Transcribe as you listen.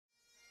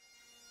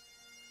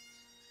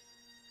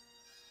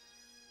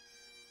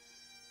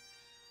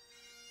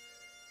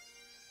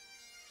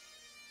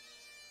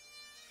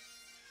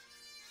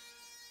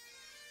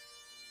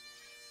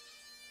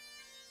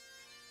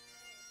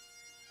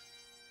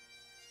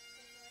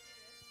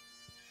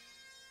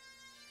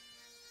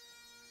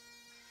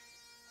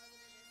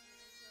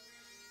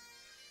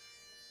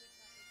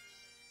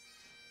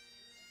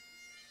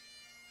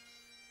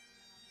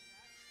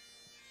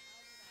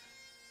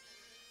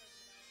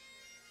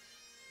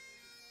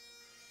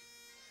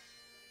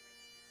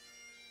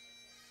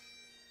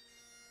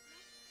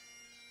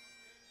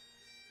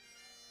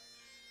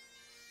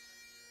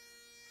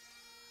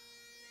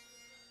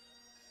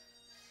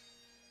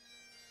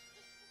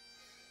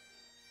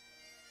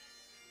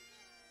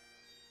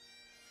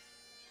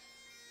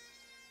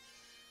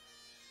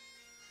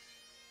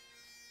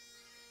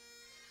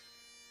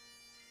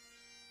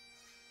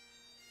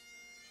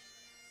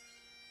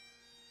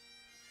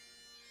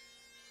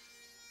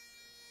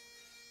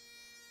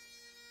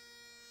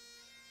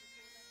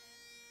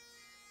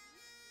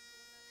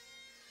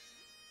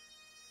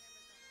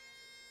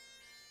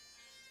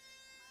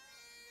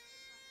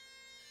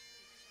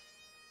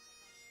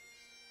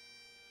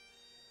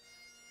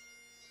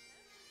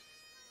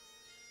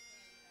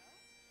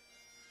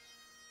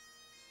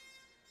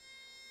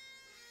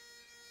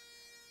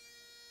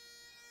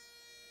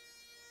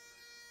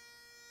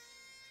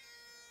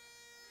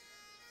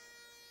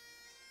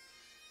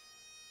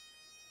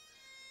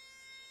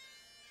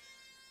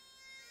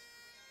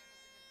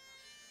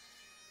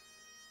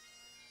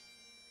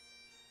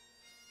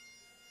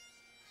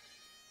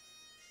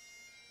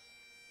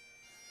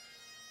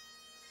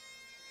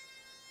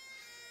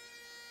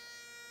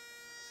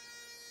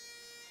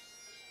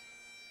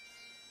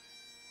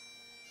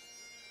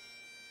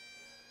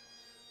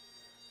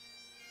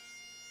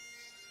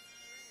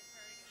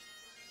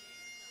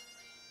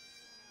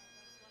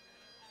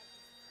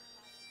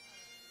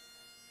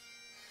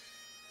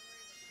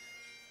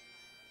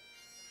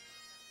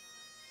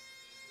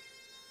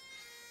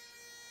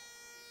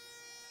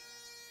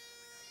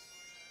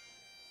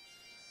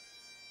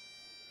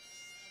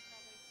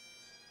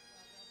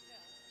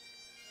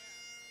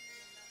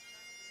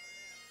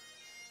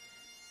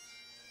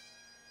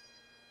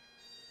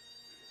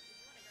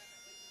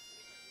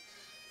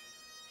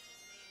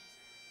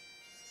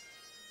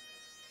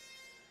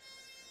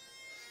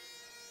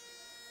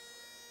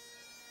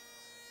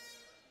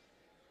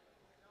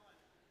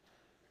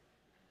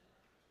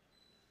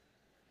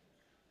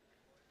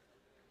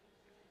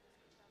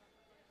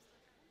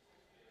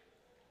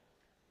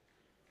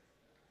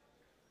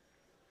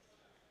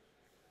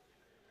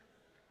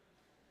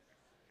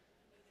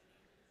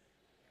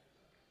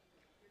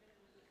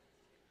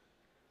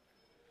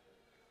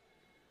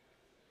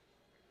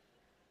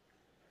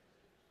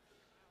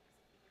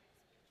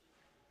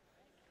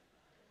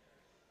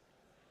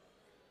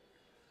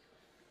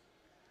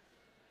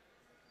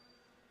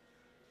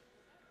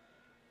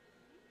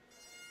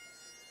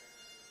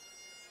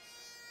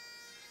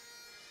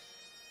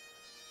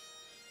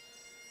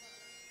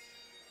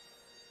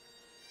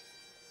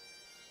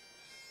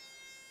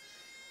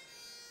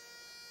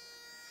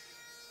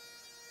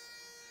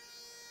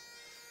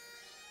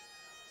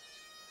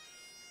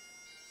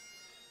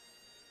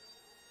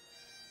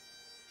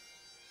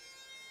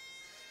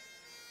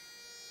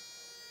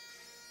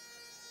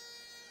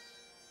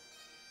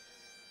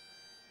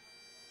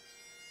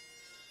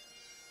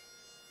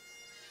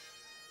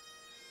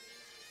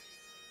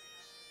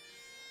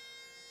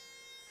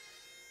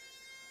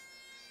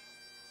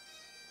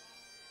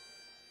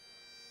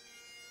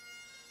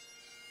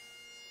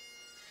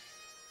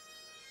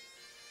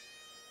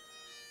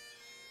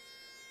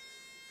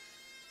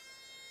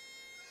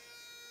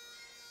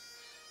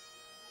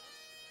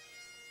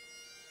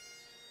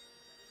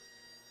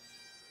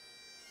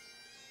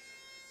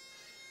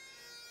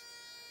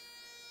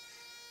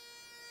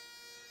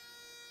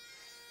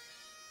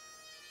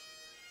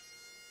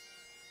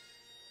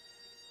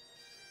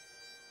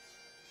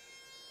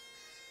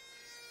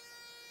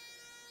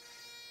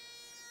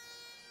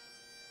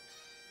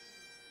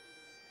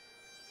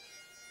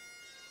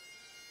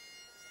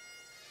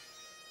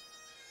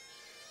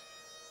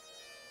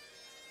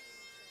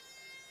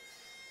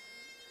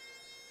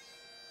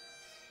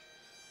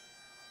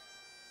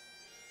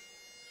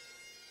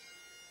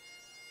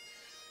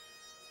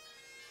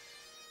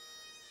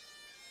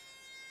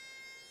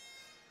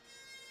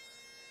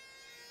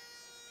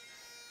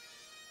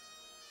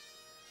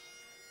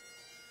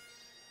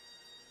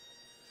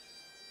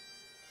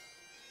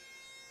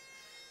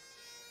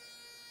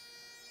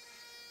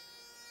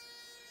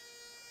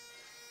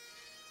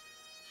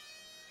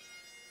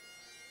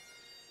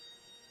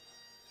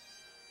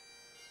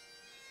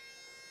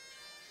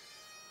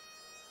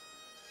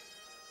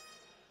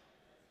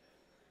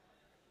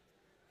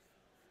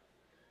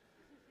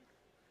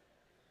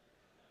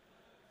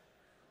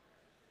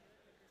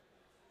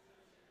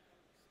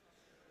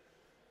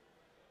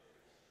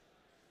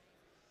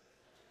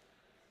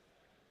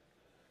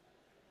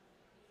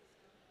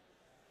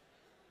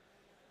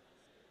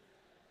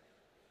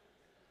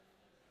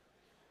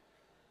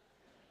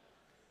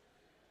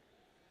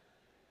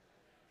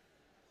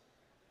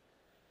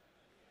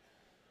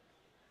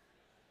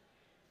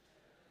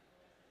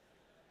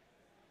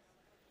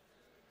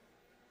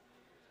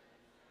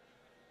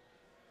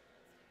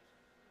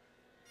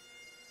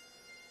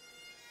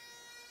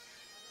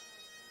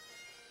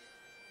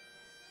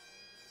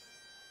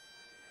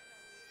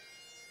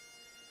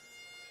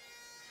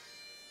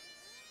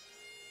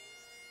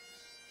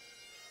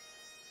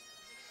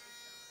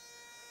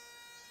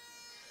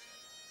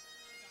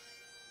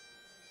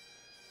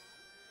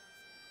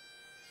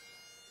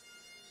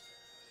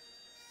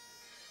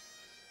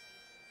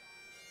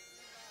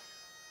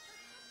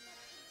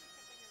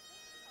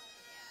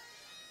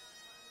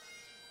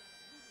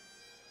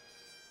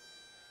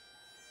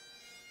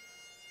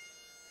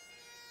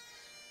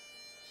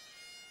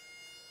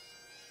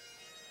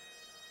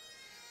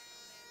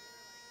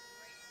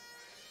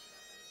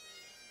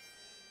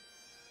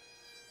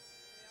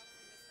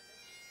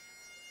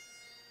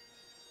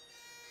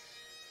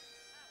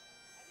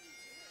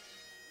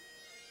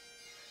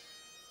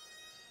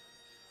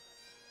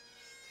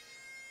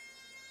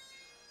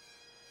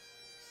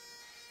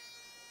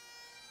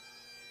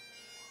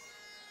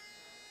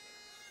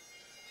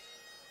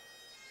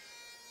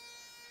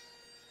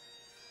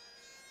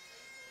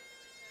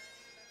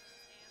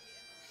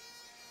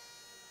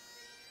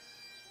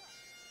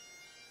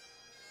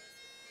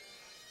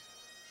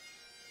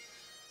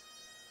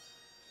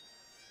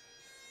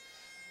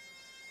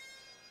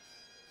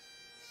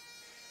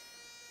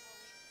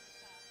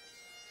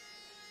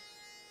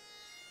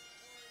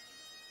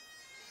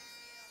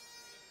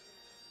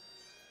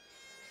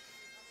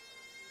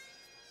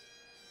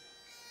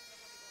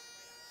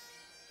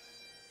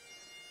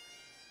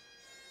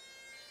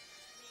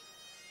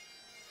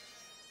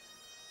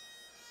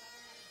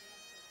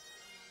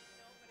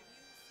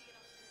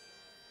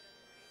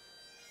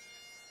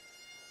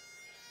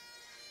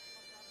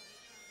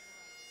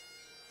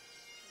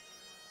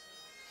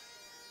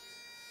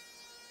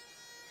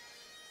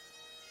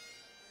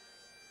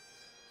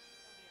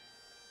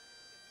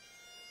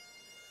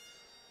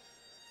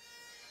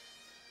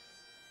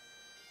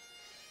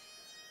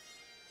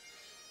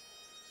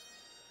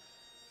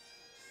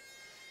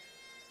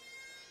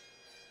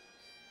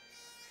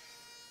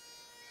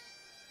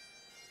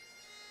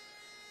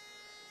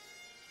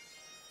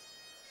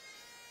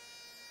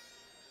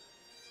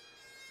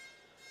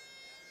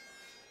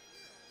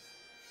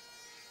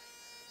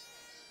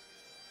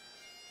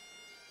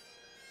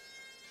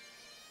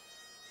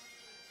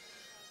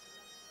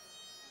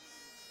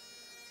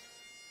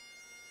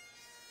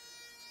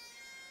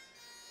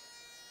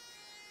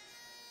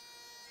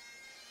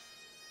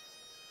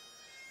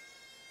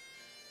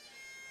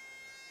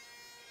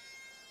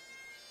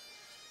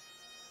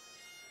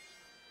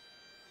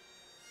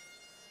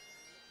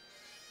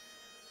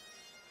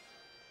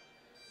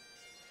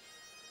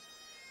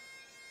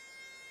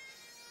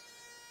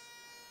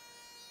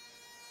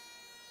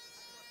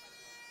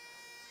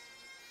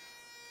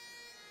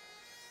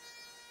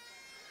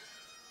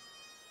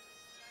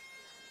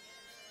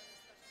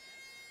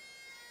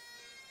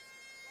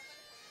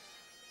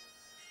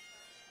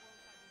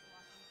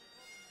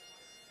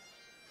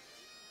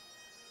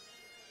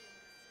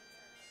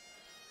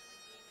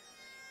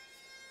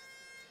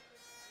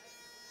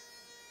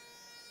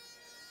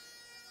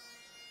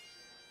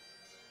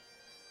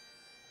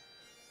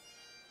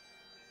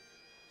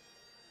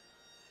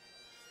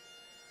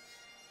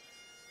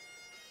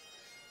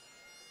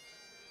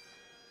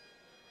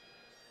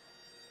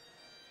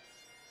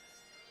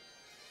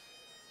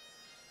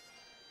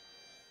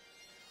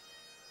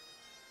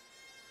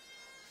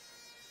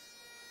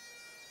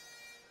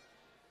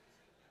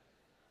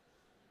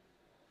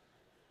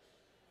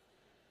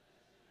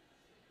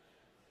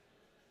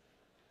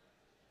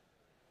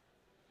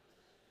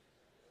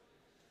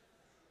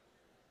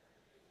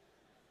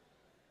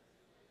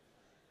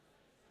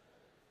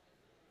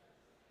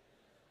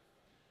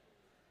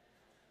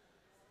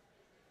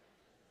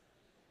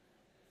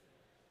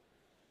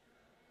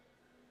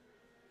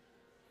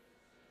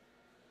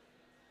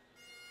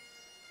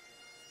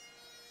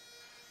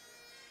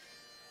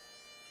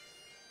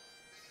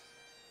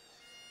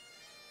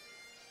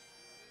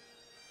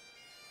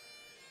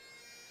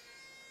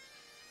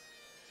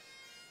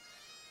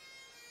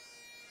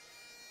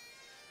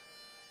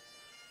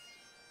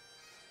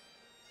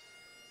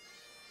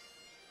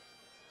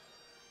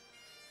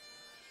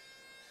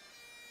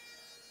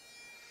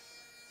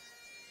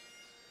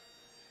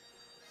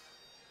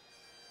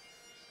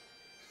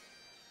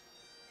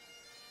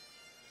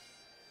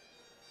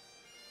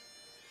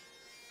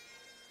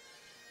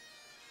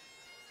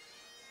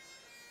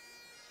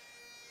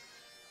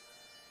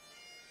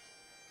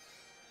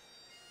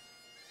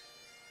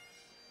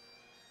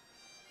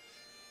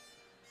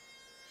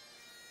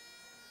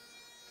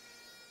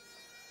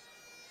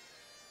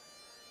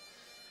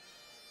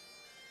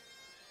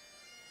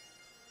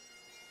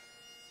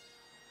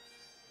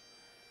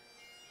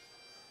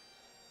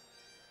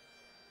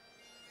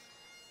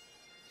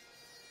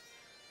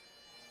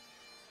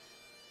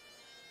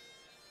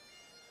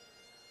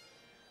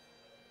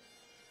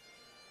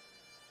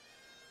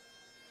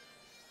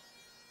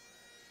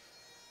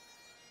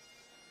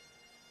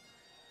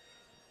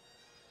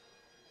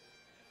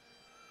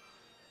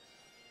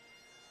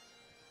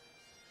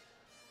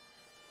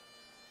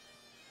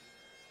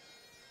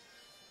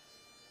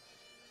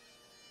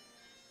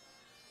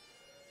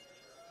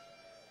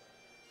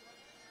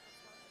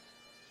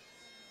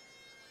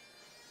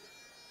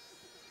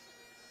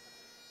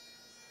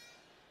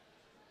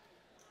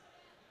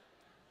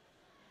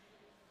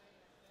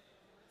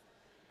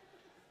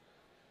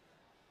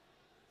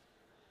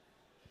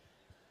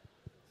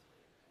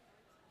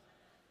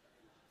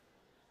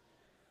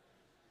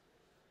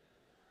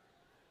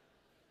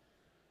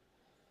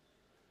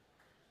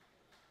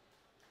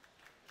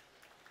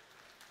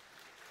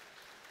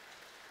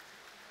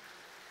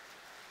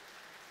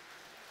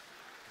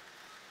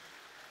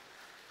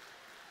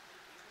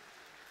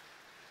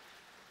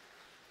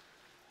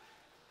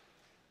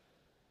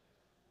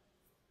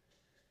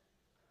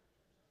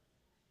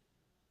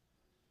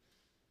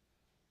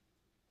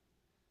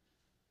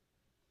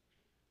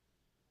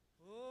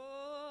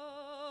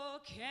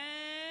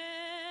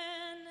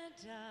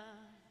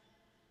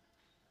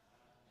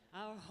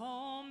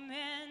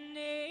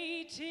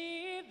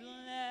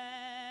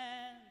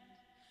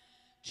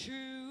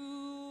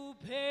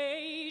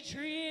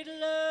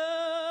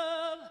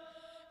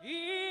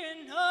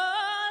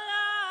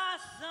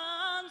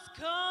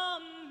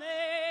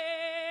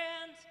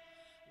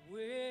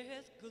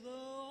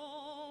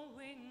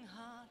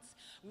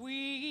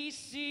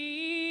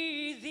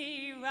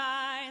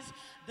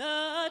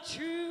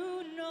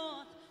true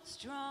north,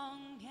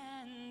 strong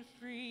and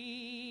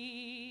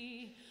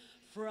free.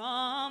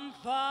 From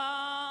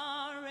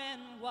far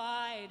and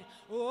wide,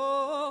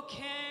 oh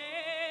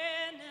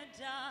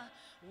Canada,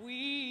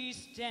 we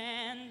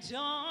stand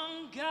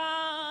on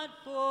guard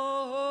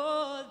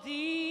for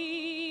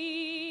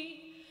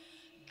thee.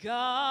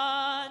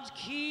 God,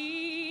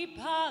 keep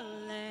our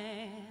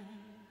land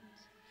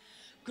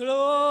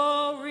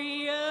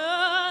glorious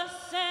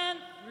and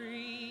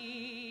free.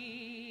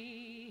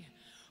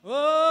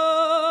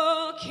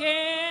 Oh,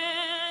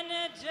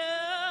 Canada,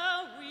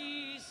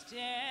 we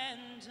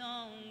stand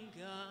on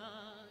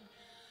guard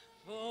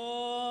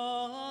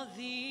for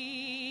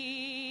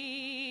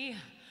thee.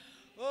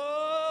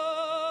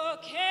 Oh,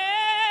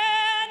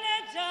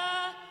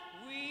 Canada,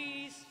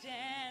 we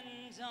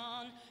stand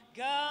on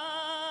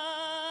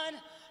guard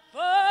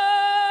for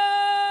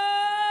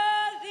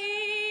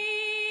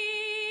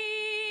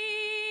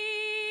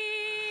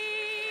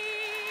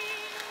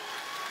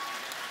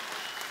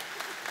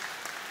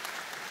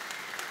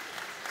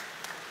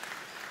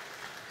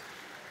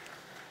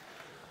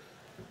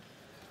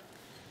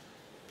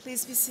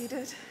Please be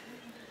seated.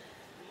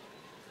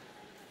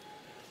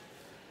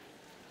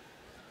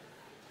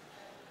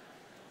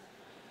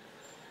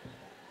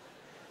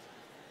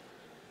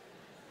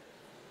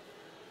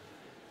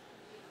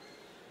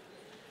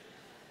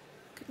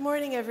 Good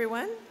morning,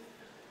 everyone.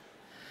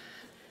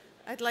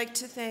 I'd like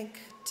to thank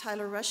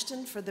Tyler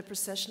Rushton for the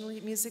processional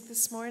music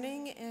this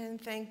morning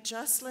and thank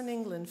Jocelyn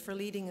England for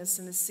leading us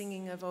in the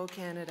singing of O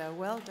Canada.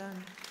 Well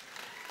done.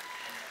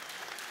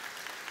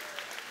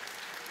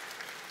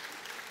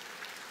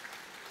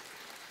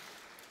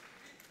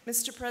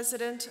 Mr.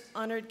 President,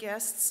 honored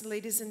guests,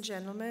 ladies and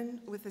gentlemen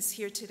with us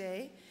here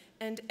today,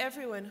 and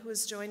everyone who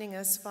is joining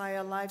us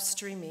via live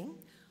streaming,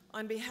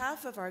 on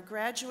behalf of our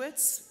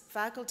graduates,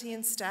 faculty,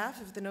 and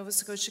staff of the Nova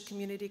Scotia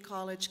Community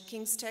College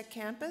Kingstec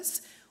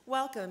campus,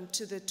 welcome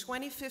to the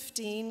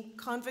 2015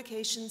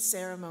 Convocation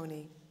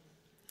ceremony.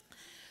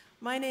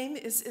 My name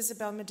is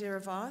Isabel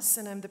Madeira-Voss,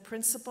 and I'm the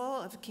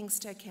principal of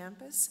Kingstec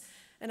campus.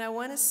 And I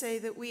want to say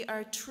that we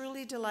are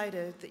truly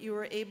delighted that you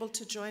were able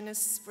to join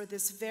us for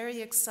this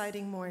very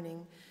exciting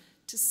morning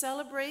to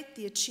celebrate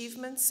the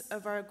achievements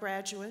of our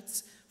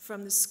graduates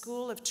from the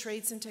School of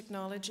Trades and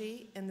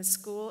Technology and the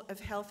School of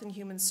Health and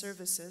Human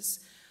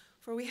Services,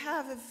 for we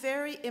have a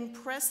very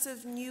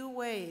impressive new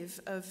wave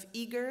of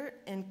eager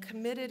and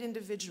committed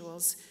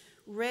individuals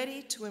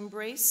ready to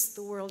embrace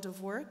the world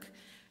of work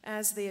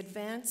as they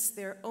advance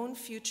their own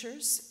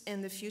futures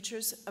and the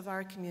futures of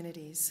our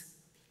communities.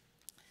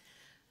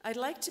 I'd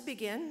like to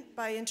begin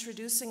by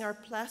introducing our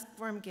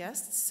platform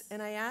guests,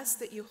 and I ask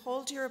that you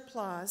hold your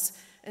applause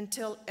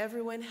until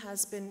everyone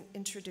has been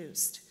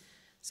introduced.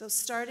 So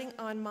starting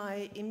on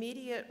my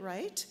immediate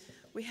right,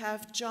 we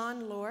have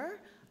John Lohr,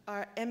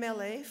 our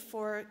MLA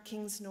for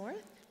Kings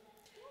North,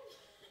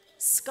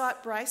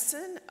 Scott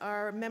Bryson,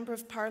 our Member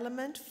of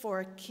Parliament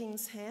for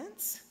Kings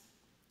Hants,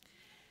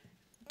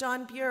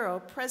 Don Bureau,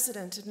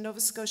 President of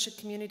Nova Scotia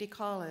Community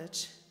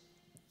College,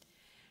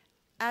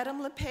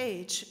 Adam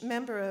LePage,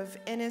 member of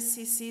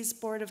NSCC's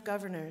Board of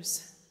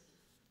Governors.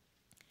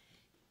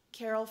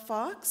 Carol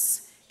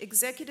Fox,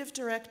 Executive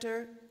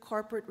Director,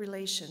 Corporate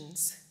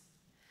Relations.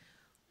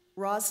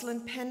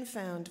 Rosalind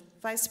Penfound,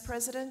 Vice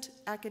President,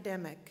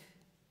 Academic.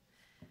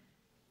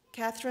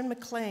 Catherine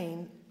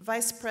McLean,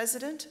 Vice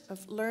President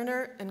of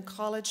Learner and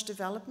College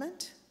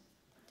Development.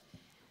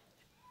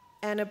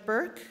 Anna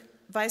Burke,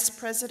 Vice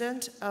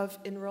President of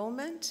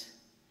Enrollment.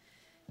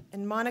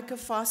 And Monica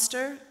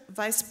Foster,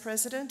 Vice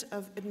President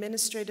of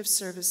Administrative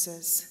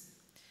Services.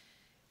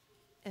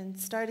 And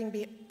starting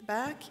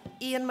back,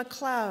 Ian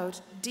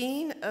McLeod,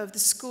 Dean of the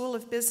School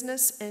of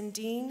Business and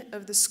Dean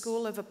of the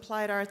School of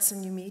Applied Arts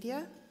and New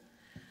Media.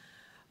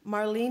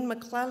 Marlene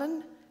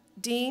McClellan,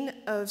 Dean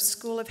of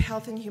School of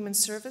Health and Human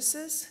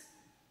Services.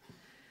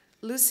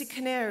 Lucy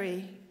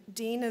Canary,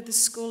 Dean of the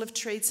School of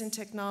Trades and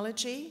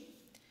Technology.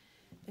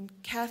 And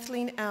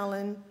Kathleen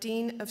Allen,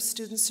 Dean of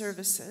Student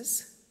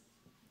Services.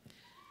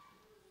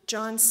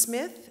 John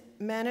Smith,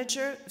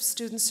 Manager of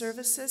Student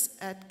Services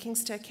at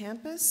Kingstec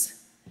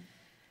Campus.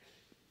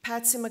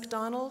 Patsy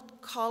McDonald,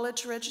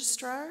 College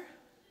Registrar.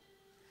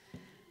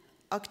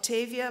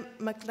 Octavia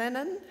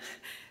McLennan,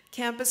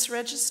 Campus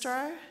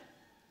Registrar.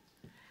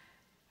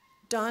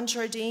 Don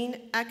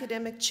Jardine,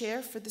 Academic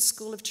Chair for the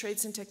School of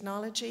Trades and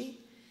Technology.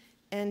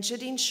 And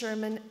Jadine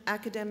Sherman,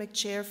 Academic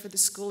Chair for the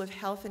School of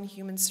Health and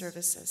Human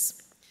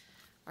Services.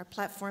 Our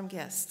platform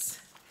guests.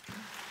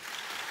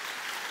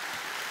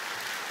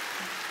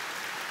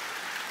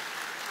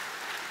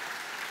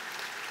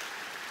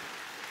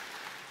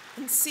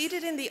 And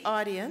seated in the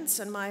audience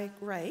on my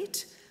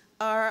right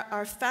are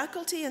our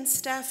faculty and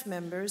staff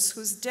members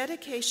whose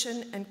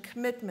dedication and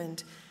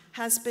commitment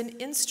has been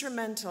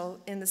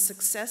instrumental in the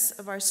success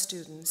of our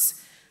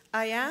students.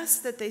 I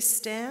ask that they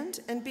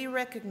stand and be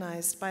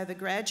recognized by the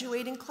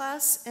graduating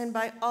class and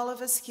by all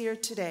of us here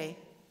today.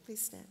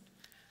 Please stand.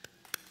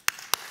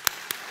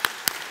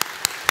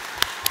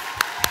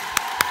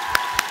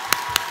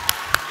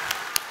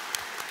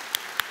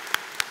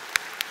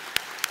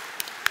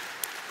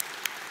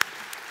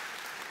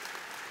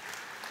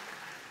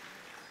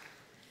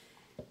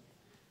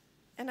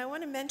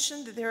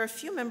 mention that there are a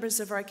few members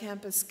of our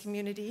campus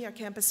community, our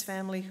campus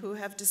family, who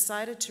have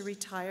decided to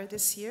retire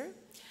this year.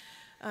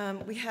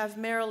 We have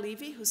Meryl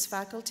Levy, who's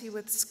faculty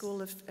with the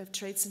School of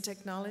Trades and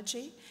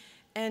Technology.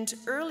 And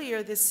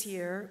earlier this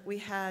year, we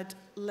had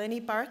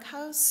Lenny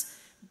Barkhouse,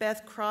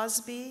 Beth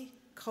Crosby,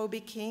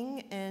 Kobe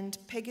King, and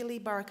Peggy Lee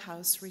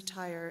Barkhouse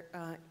retire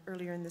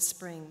earlier in the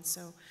spring.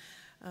 So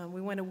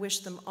we want to wish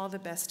them all the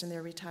best in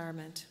their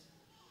retirement.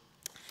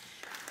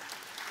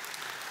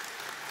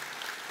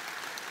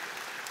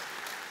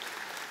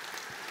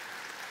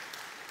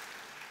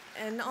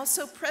 And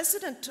also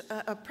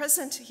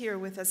present here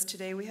with us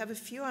today, we have a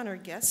few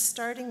honored guests,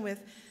 starting with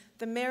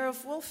the Mayor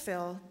of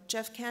Wolfville,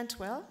 Jeff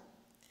Cantwell,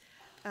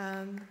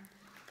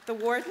 the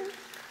Warden,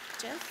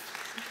 Jeff,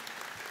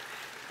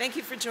 thank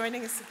you for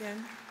joining us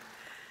again,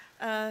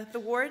 the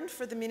Warden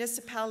for the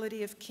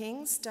Municipality of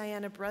Kings,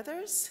 Diana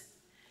Brothers,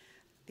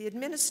 the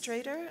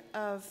Administrator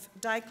of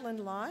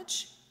Dykeland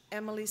Lodge,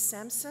 Emily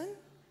Sampson,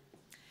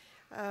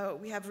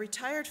 we have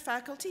retired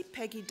faculty,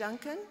 Peggy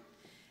Duncan,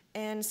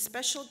 and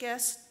special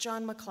guest,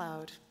 John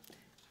McLeod.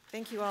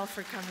 Thank you all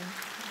for coming.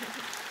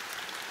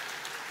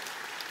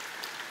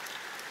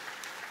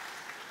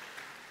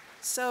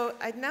 So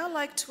I'd now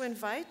like to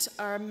invite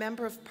our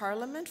Member of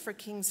Parliament for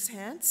King's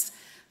Hants,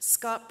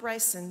 Scott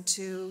Bryson,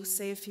 to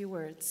say a few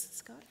words.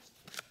 Scott?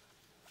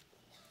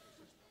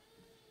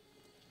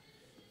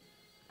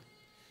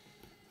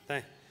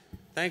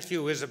 Thank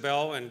you,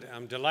 Isabel, and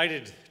I'm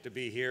delighted to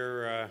be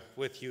here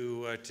with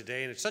you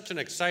today. And it's such an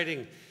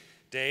exciting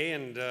day,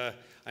 and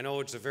I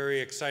know it's a very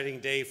exciting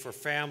day for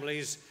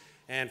families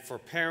and for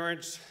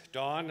parents.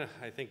 Dawn,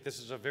 I think this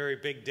is a very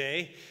big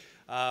day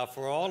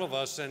for all of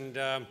us. And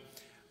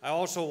I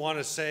also want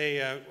to say,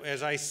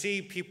 as I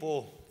see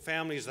people,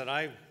 families that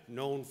I've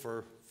known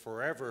for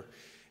forever,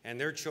 and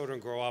their children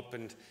grow up,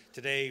 and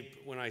today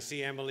when I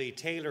see Emily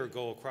Taylor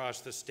go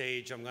across the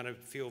stage, I'm going to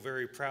feel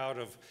very proud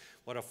of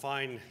what a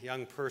fine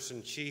young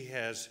person she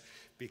has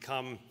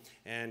become.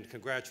 And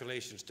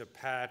congratulations to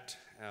Pat,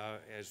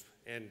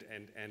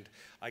 and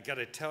I got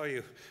to tell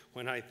you,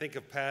 when I think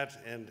of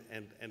Pat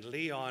and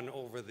Leon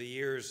over the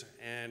years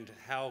and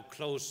how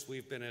close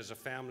we've been as a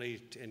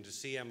family, and to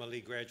see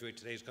Emily graduate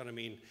today is going to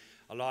mean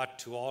a lot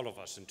to all of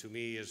us and to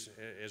me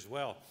as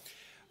well.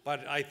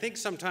 But I think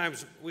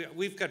sometimes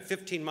we've got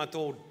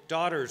 15-month-old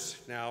daughters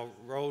now,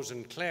 Rose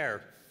and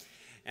Claire,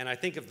 and I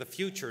think of the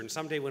future, and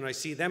someday when I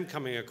see them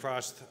coming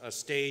across a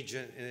stage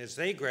and as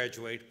they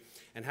graduate,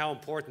 and how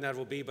important that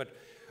will be. But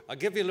I'll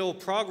give you a little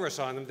progress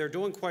on them. They're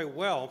doing quite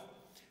well.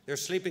 They're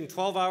sleeping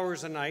 12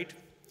 hours a night.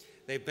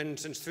 They've been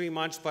since 3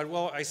 months, but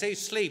well, I say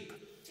sleep.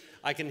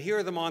 I can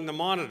hear them on the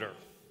monitor.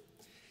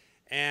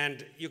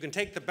 And you can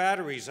take the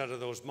batteries out of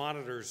those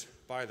monitors,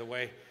 by the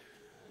way.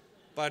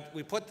 But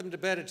we put them to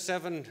bed at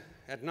 7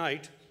 at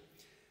night.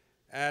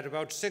 At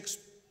about 6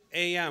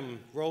 a.m.,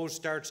 Rose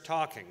starts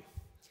talking.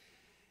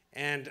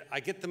 And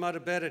I get them out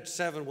of bed at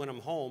 7 when I'm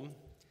home.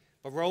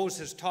 But Rose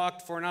has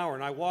talked for an hour,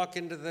 and I walk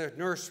into the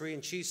nursery,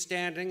 and she's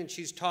standing, and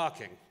she's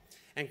talking.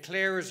 And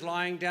Claire is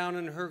lying down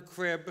in her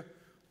crib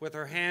with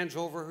her hands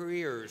over her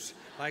ears,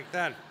 like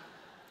that.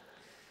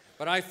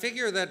 But I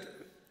figure that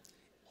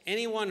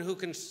anyone who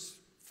can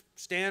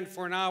stand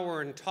for an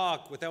hour and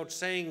talk without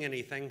saying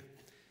anything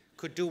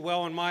could do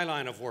well in my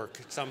line of work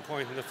at some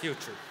point in the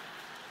future.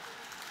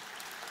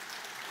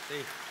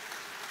 See?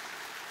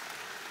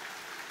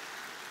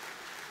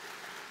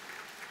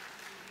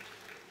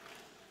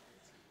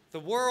 The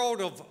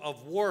world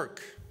of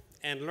work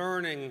and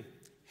learning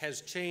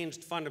has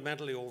changed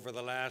fundamentally over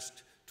the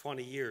last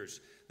 20 years.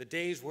 The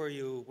days where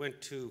you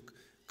went to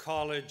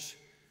college,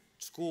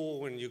 school,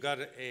 when you got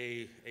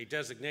a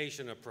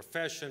designation, a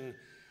profession,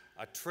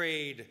 a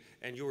trade,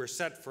 and you were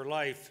set for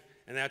life,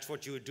 and that's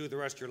what you would do the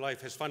rest of your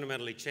life, has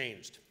fundamentally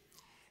changed.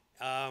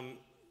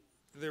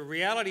 The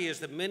reality is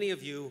that many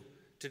of you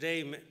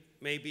today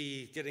may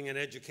be getting an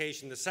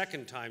education the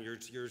second time.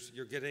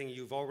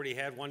 You've already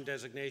had one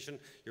designation,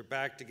 you're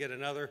back to get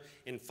another.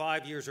 In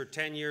 5 years or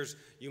 10 years,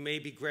 you may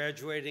be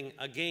graduating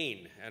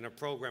again in a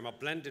program, a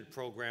blended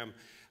program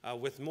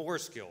with more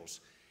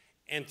skills.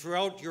 And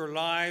throughout your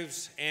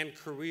lives and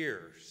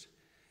careers,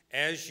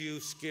 as you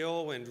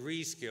skill and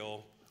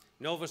reskill,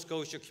 Nova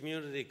Scotia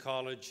Community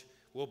College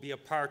will be a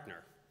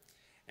partner.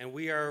 And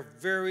we are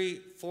very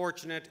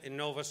fortunate in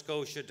Nova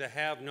Scotia to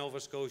have Nova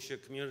Scotia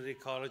Community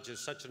College as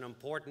such an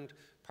important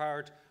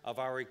part of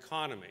our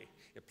economy.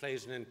 It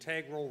plays an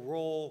integral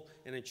role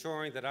in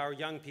ensuring that our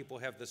young people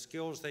have the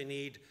skills they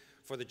need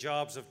for the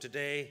jobs of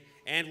today,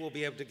 and will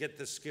be able to get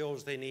the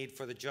skills they need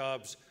for the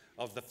jobs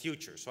of the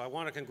future. So I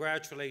want to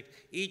congratulate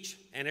each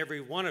and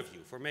every one of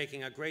you for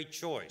making a great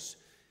choice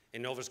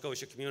in Nova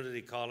Scotia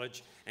Community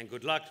College, and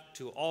good luck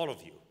to all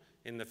of you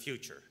in the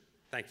future.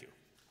 Thank you.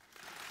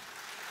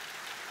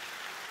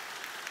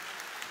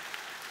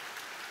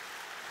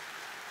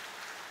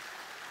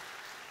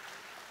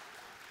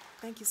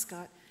 Thank you,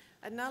 Scott.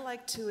 I'd now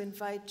like to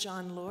invite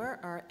John Lohr,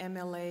 our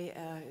MLA,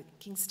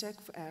 Kingstec,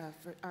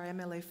 our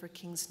MLA for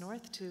Kings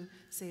North, to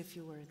say a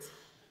few words.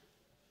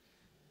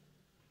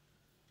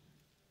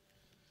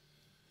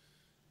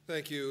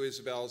 Thank you,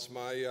 Isabel. It's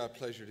my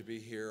pleasure to be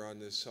here on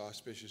this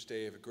auspicious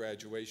day of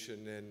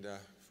graduation, and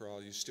for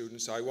all you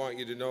students. I want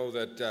you to know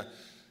that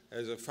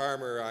as a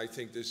farmer, I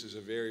think this is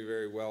a very,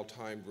 very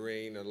well-timed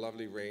rain, a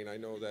lovely rain. I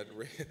know that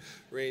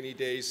rainy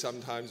days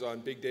sometimes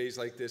on big days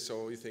like this,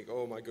 so you think,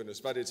 oh my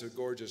goodness, but it's a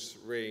gorgeous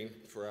rain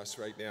for us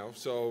right now.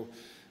 So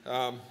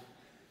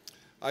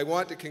I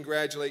want to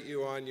congratulate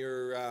you on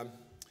your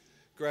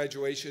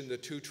graduation. The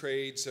two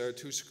trades,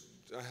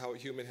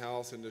 human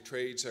health and the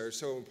trades are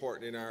so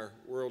important in our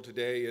world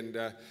today.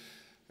 I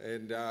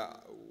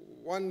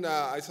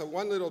thought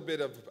one little bit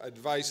of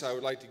advice I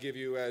would like to give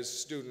you as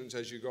students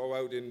as you go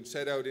out and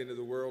set out into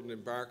the world and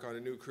embark on a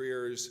new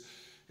career is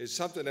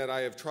something that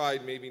I have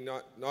tried, maybe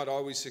not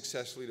always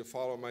successfully, to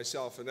follow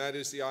myself, and that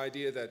is the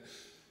idea that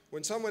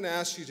when someone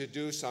asks you to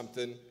do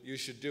something, you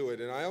should do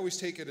it. And I always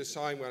take it as a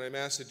sign when I'm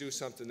asked to do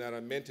something that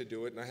I'm meant to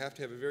do it, and I have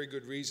to have a very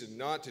good reason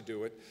not to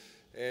do it.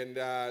 And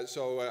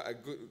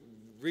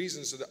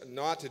reasons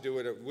not to do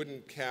it, that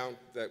wouldn't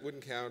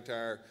count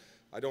are,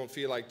 I don't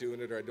feel like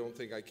doing it, or I don't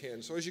think I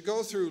can. So as you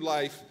go through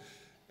life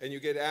and you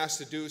get asked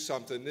to do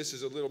something, this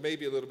is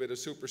maybe a little bit of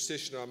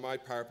superstition on my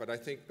part, but I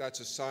think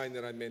that's a sign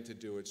that I'm meant to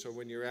do it. So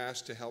when you're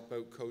asked to help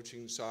out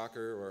coaching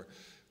soccer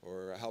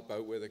or help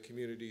out with a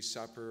community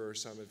supper or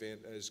some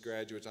event as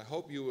graduates, I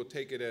hope you will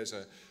take it as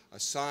a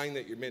sign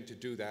that you're meant to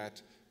do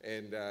that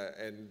and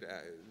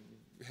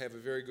have a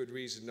very good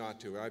reason not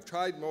to. I've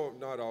tried,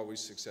 not always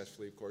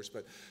successfully, of course,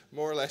 but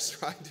more or less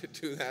tried to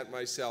do that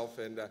myself,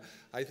 and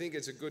I think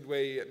it's a good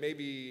way.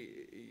 Maybe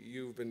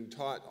you've been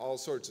taught all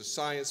sorts of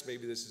science,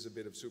 maybe this is a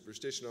bit of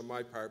superstition on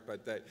my part,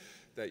 but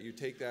that you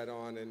take that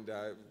on and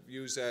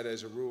use that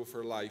as a rule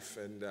for life,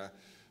 and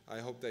I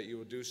hope that you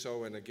will do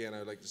so. And again,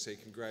 I'd like to say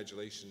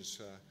congratulations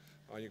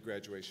on your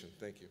graduation.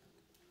 Thank you.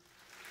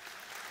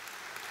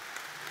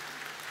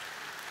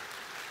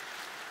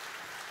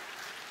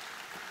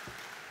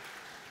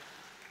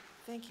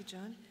 Thank you,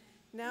 John.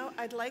 Now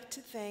I'd like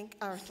to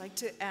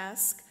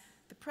ask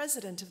the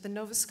president of the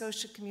Nova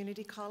Scotia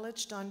Community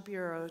College, Don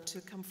Bureau, to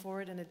come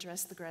forward and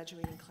address the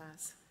graduating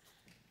class.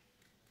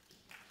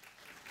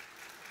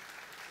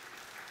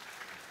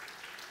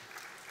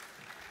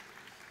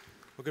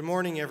 Well, good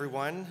morning,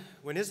 everyone.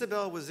 When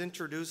Isabel was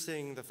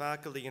introducing the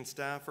faculty and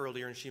staff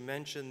earlier, and she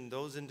mentioned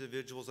those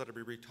individuals that will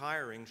be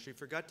retiring, she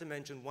forgot to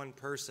mention one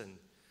person,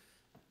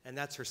 and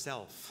that's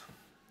herself.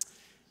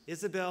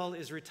 Isabel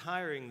is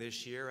retiring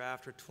this year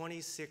after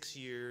 26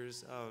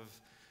 years of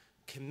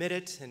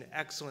committed and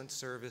excellent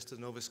service to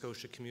Nova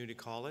Scotia Community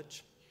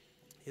College.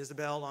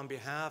 Isabel, on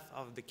behalf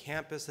of the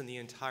campus and the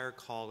entire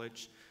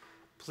college,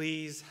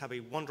 please have a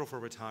wonderful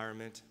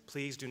retirement.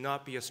 Please do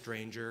not be a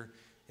stranger,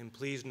 and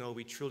please know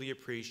we truly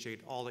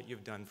appreciate all that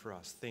you've done for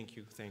us. Thank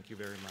you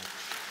very much.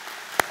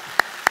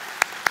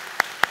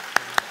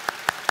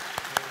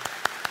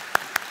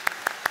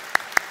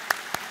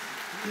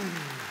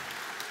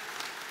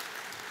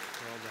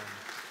 Well done.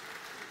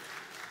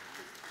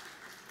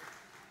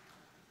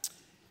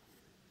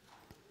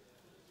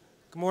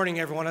 Good morning,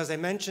 everyone. As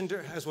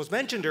was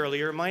mentioned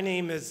earlier, my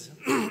name is,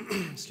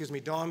 excuse me,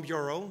 Don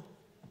Bureau,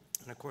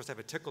 and of course I have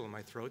a tickle in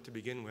my throat to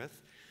begin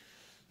with.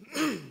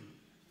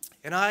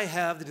 And I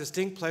have the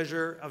distinct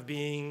pleasure of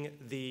being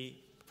the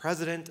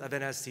president of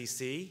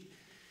NSCC.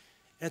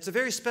 And it's a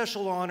very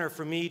special honor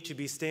for me to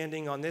be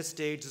standing on this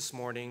stage this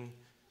morning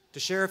to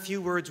share a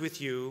few words with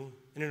you,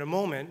 and in a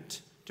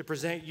moment to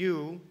present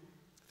you,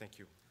 thank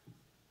you,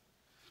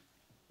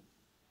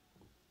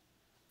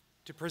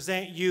 to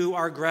present you,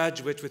 our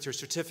graduates, with your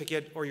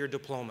certificate or your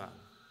diploma.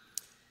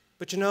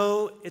 But you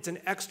know, it's an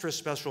extra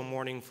special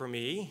morning for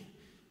me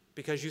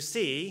because you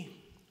see,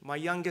 my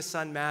youngest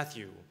son,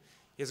 Matthew,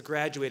 is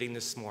graduating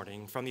this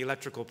morning from the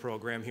electrical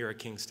program here at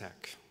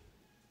Kingstec.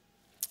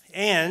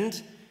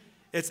 And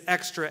it's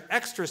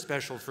extra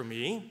special for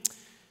me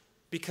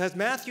because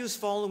Matthew's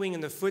following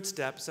in the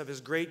footsteps of his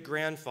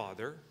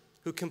great-grandfather,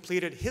 who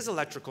completed his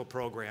electrical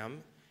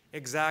program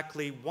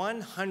exactly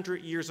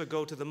 100 years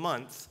ago to the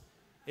month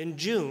in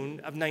June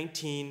of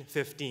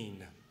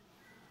 1915.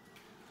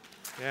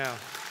 Yeah.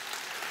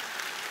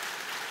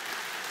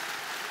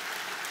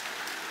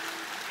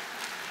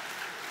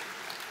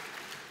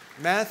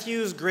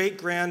 Matthew's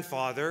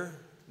great-grandfather,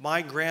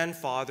 my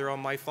grandfather on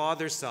my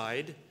father's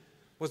side,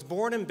 was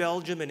born in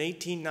Belgium in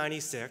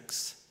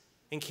 1896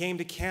 and came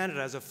to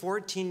Canada as a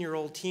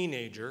 14-year-old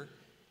teenager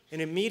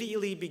and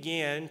immediately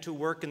began to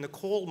work in the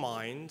coal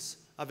mines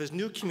of his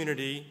new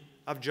community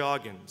of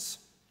Joggins.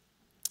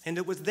 And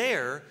it was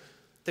there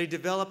that he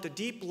developed a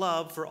deep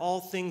love for all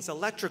things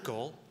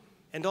electrical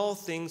and all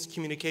things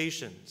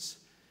communications.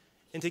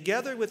 And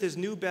together with his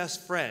new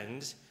best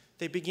friend,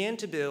 they began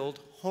to build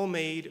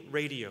homemade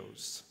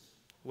radios.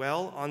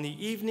 Well, on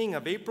the evening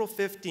of April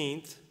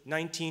 15th,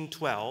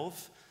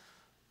 1912,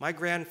 my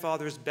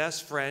grandfather's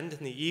best friend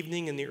in the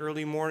evening and the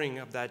early morning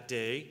of that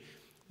day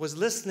was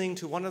listening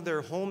to one of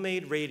their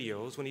homemade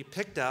radios when he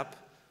picked up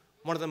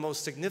one of the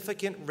most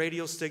significant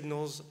radio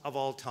signals of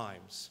all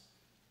times.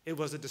 It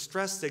was a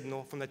distress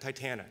signal from the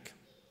Titanic.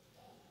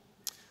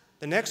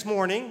 The next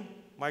morning,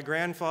 my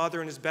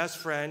grandfather and his best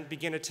friend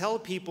began to tell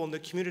people in the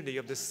community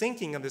of the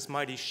sinking of this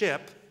mighty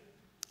ship,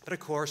 but of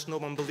course no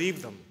one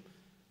believed them,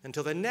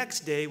 until the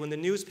next day when the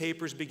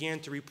newspapers began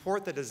to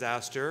report the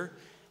disaster,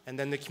 and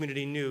then the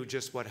community knew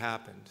just what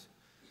happened.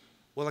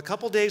 Well, a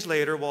couple days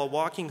later, while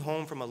walking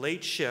home from a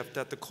late shift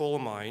at the coal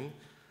mine,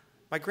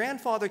 my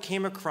grandfather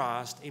came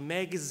across a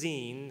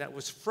magazine that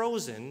was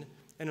frozen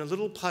in a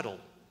little puddle.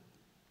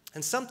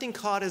 And something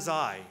caught his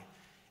eye.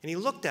 And he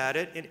looked at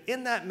it, and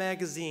in that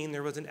magazine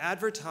there was an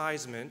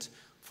advertisement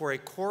for a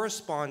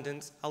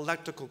correspondence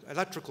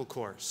electrical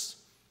course.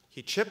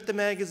 He chipped the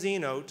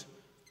magazine out,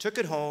 took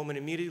it home, and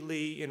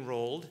immediately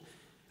enrolled.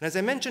 And as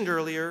I mentioned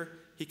earlier,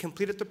 he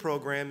completed the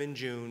program in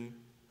June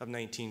of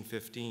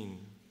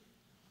 1915.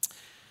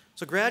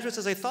 So graduates,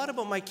 as I thought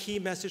about my key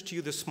message to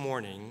you this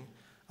morning,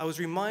 I was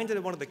reminded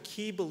of one of the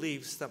key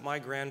beliefs that my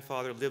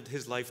grandfather lived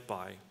his life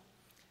by.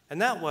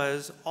 And that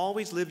was,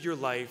 always live your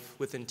life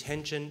with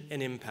intention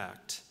and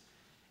impact.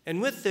 And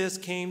with this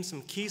came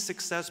some key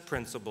success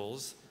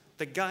principles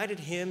that guided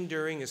him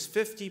during his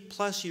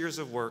 50-plus years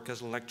of work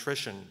as an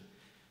electrician.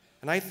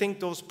 And I think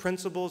those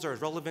principles are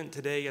as relevant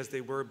today as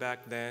they were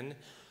back then.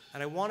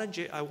 And I want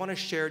to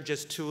share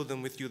just two of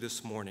them with you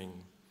this morning.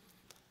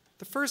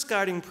 The first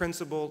guiding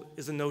principle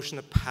is the notion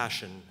of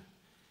passion.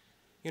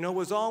 You know, it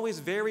was always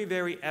very,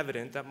 very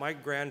evident that my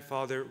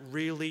grandfather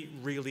really,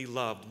 really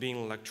loved being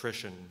an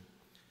electrician,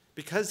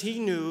 because he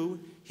knew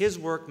his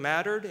work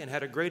mattered and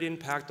had a great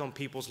impact on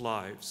people's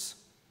lives.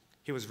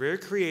 He was very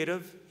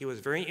creative, he was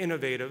very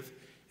innovative,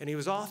 and he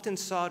was often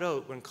sought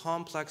out when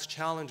complex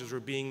challenges were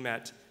being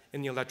met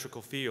in the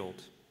electrical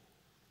field.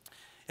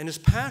 And his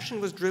passion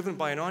was driven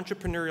by an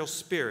entrepreneurial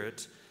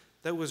spirit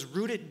that was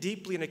rooted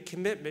deeply in a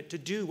commitment to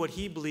do what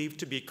he believed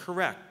to be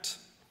correct.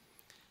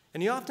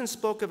 And he often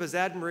spoke of his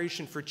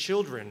admiration for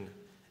children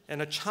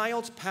and a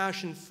child's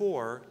passion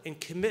for and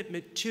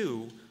commitment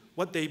to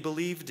what they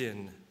believed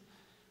in.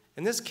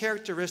 And this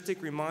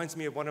characteristic reminds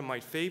me of one of my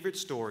favorite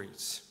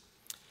stories.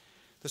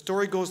 The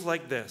story goes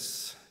like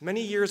this.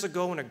 Many years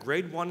ago in a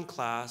grade 1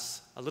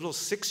 class, a little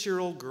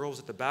 6-year-old girl was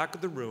at the back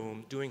of the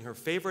room doing her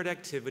favorite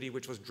activity,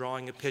 which was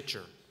drawing a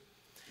picture.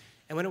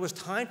 And when it was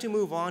time to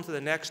move on to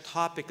the next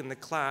topic in the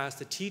class,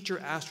 the teacher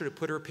asked her to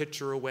put her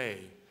picture away.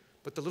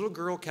 But the little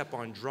girl kept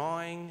on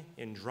drawing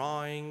and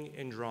drawing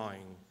and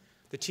drawing.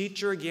 The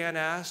teacher again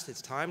asked,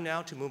 it's time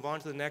now to move on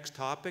to the next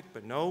topic,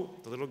 but no,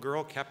 the little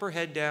girl kept her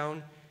head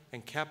down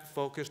and kept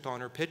focused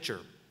on her picture.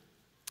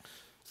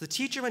 So the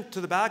teacher went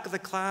to the back of the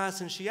class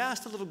and she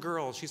asked the little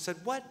girl, she said,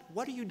 what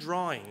are you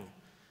drawing?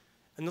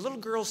 And the little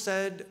girl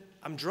said,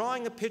 I'm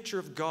drawing a picture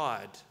of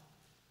God.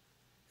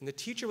 And the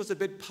teacher was a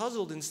bit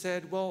puzzled and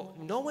said, well,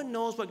 no one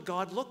knows what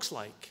God looks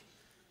like.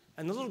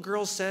 And the little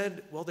girl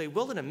said, well, they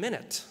will in a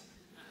minute.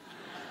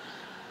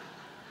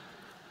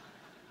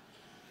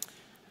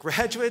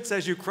 Graduates,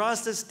 as you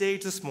cross this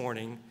stage this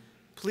morning,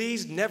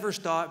 please never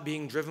stop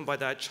being driven by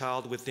that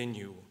child within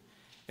you.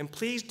 And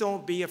please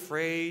don't be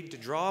afraid to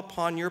draw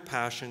upon your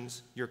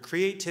passions, your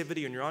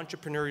creativity, and your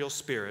entrepreneurial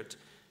spirit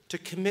to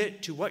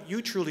commit to what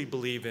you truly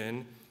believe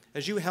in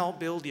as you help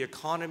build the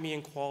economy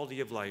and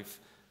quality of life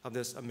of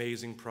this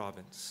amazing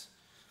province.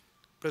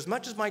 But as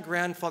much as my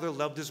grandfather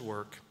loved his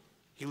work,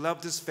 he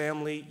loved his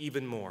family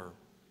even more.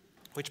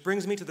 Which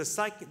brings me to the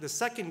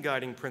second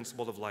guiding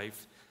principle of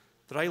life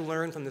that I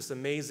learned from this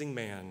amazing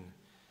man,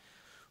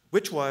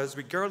 which was,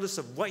 regardless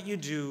of what you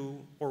do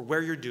or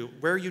where you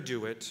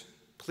do it,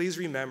 please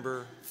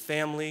remember,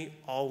 family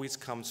always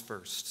comes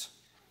first.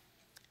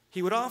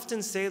 He would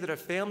often say that a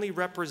family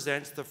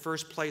represents the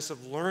first place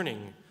of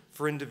learning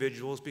for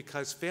individuals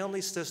because family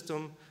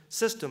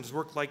systems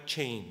work like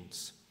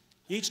chains,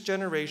 each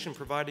generation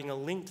providing a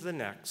link to the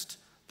next,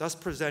 thus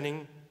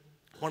presenting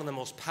one of the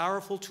most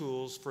powerful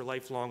tools for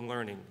lifelong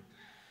learning.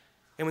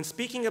 And when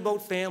speaking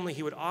about family,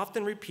 he would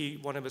often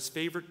repeat one of his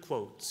favorite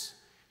quotes.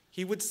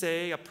 He would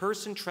say, a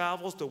person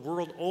travels the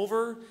world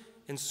over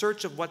in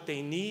search of what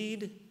they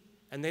need,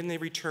 and then they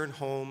return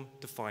home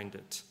to find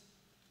it.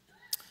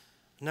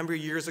 A number of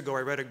years ago,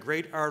 I read a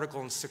great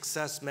article in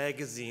Success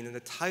magazine, and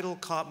the title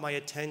caught my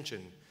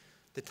attention.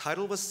 The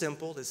title was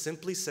simple. It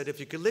simply said,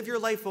 if you could live your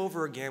life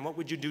over again, what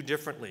would you do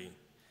differently?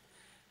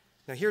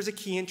 Now, here's a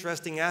key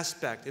interesting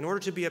aspect. In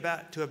order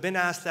to have been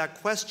asked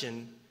that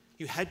question,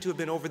 you had to have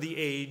been over the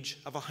age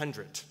of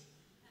 100.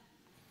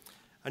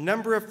 A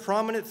number of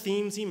prominent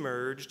themes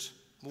emerged,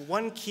 but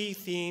one key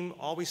theme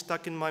always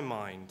stuck in my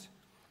mind,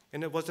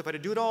 and it was if I had to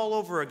do it all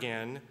over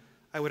again,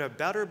 I would have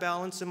better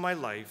balance in my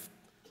life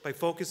by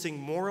focusing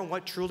more on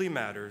what truly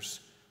matters,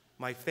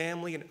 my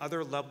family and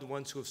other loved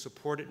ones who have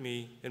supported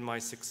me in my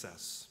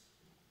success.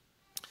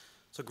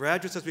 So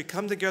graduates, as we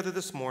come together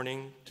this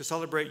morning to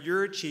celebrate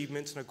your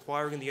achievements in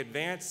acquiring the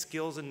advanced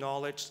skills and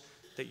knowledge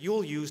that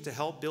you'll use to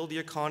help build the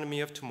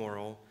economy of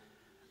tomorrow,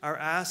 our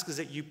ask is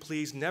that you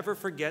please never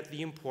forget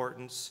the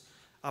importance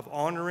of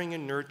honoring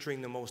and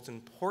nurturing the most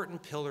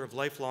important pillar of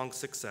lifelong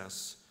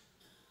success,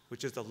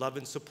 which is the love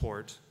and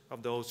support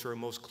of those who are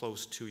most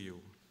close to you.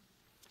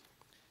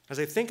 As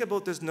I think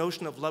about this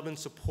notion of love and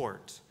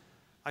support,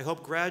 I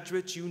hope,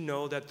 graduates, you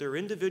know that there are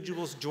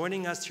individuals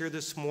joining us here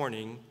this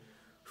morning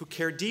who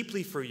care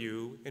deeply for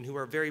you and who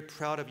are very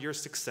proud of your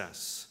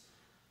success.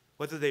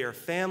 Whether they are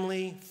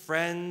family,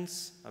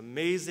 friends,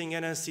 amazing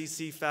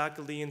NSCC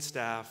faculty and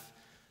staff,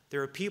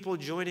 there are people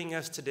joining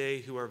us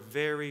today who are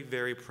very,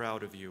 very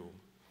proud of you.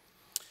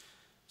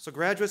 So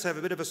graduates, I have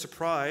a bit of a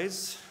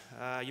surprise.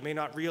 You may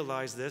not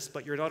realize this,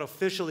 but you're not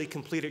officially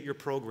completed your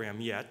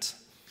program yet,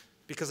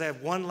 because I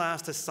have one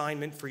last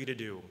assignment for you to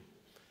do.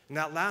 And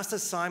that last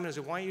assignment is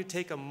I want you to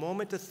take a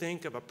moment to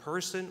think of a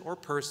person or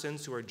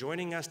persons who are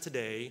joining us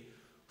today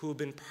who have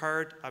been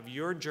part of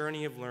your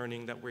journey of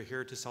learning that we're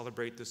here to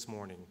celebrate this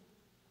morning.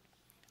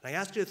 And I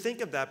ask you to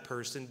think of that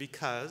person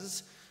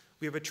because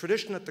we have a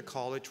tradition at the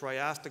college where I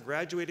ask the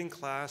graduating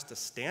class to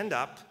stand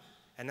up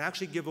and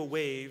actually give a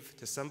wave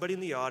to somebody in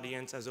the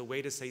audience as a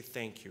way to say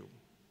thank you.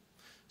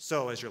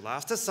 So as your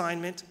last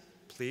assignment,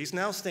 please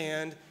now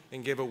stand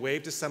and give a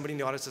wave to somebody in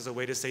the audience as a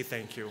way to say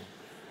thank you.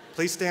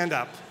 Please stand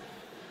up.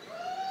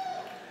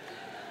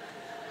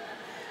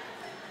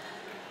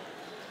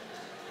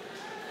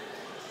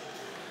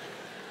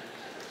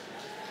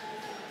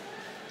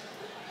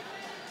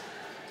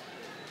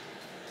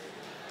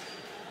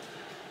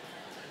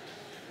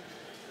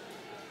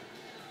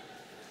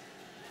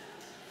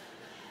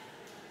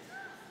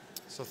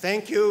 So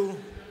thank you.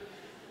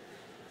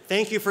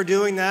 Thank you for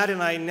doing that,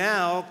 and I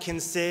now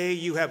can say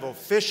you have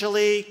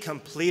officially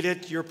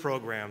completed your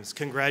programs.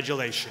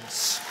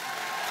 Congratulations.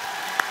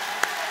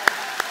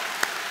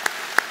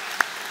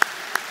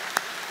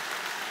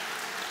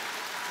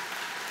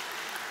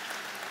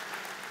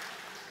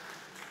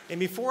 And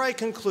before I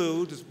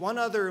conclude, there's one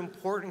other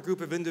important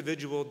group of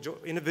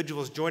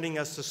individuals joining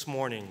us this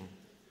morning,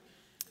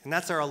 and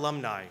that's our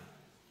alumni.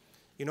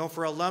 You know,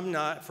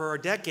 for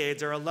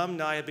decades, our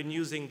alumni have been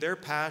using their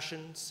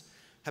passions,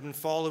 have been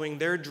following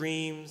their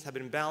dreams, have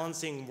been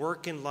balancing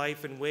work and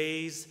life in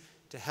ways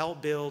to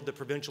help build the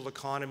provincial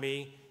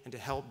economy and to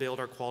help build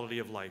our quality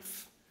of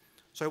life.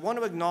 So I want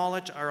to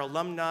acknowledge our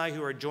alumni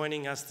who are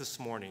joining us this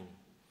morning.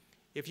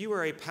 If you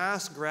are a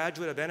past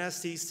graduate of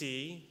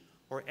NSCC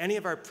or any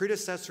of our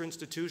predecessor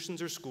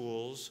institutions or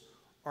schools,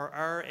 or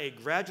are a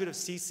graduate of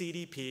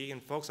CCDP,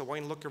 and folks, I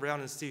want you to look around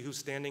and see who's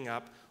standing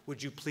up,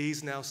 would you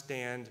please now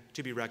stand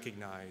to be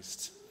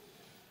recognized?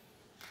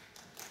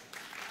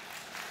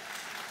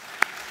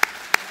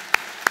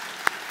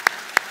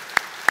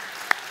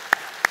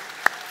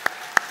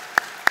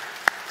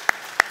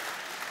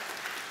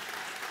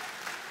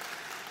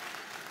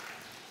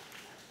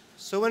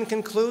 So in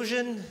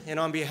conclusion, and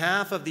on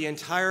behalf of the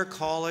entire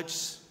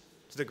college,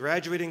 to the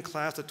graduating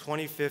class of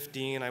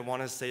 2015, I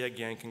want to say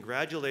again,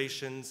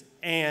 congratulations,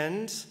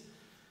 and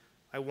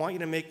I want you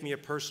to make me a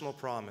personal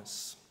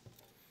promise.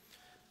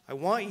 I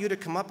want you to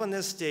come up on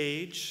this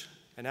stage,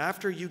 and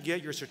after you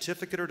get your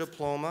certificate or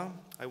diploma,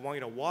 I want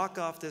you to walk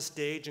off this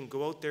stage and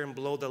go out there and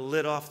blow the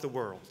lid off the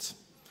world.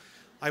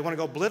 I want to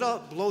go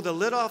blow the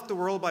lid off the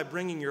world by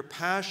bringing your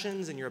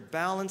passions and your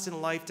balance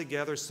in life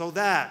together so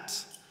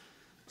that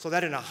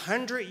in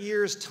 100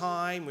 years'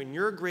 time, when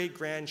your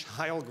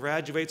great-grandchild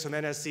graduates from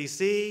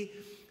NSCC,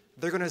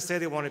 they're going to say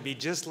they want to be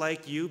just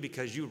like you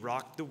because you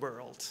rocked the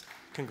world.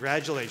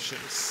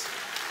 Congratulations.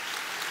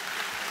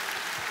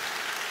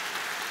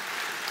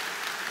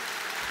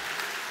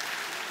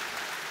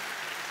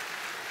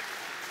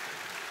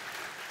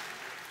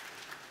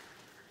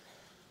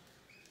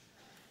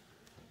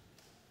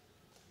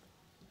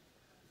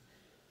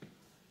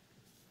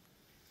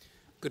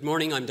 Good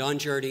morning, I'm Don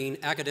Jardine,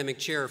 Academic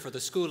Chair for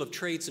the School of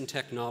Trades and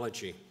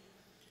Technology.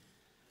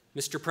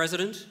 Mr.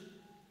 President,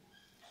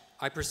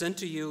 I present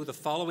to you the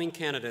following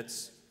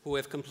candidates who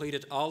have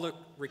completed all the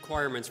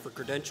requirements for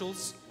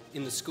credentials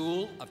in the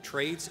School of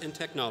Trades and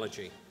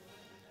Technology,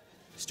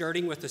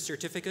 starting with the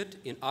Certificate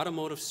in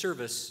Automotive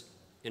Service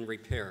and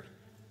Repair.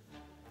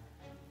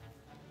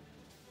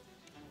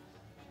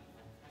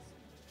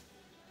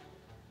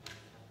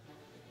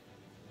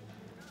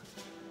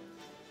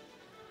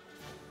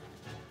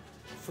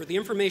 For the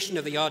information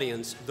of the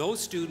audience, those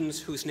students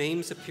whose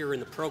names appear in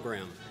the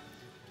program,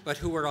 but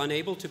who are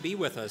unable to be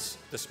with us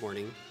this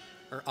morning,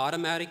 are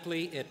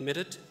automatically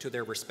admitted to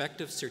their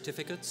respective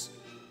certificates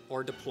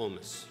or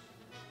diplomas.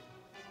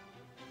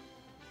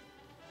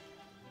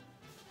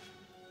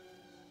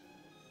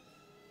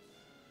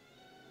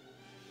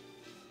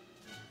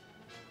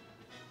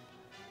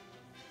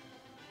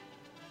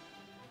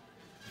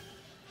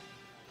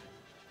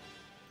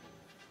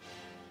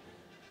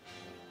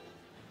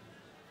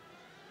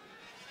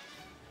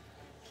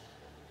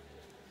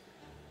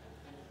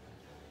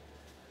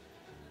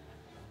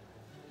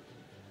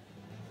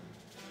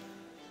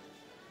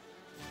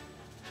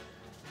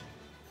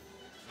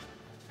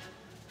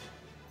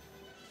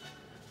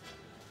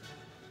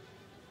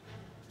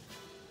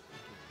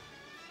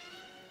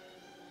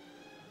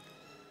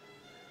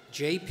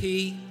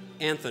 J.P.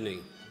 Anthony.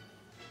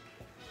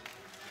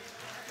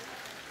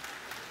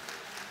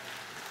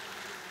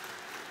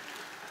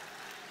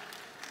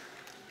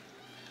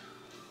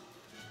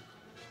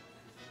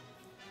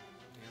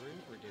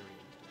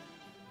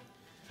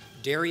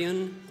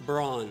 Darian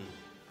Braun.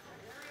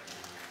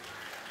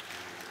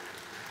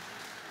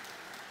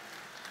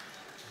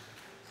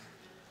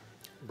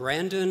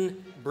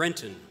 Brandon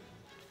Brenton.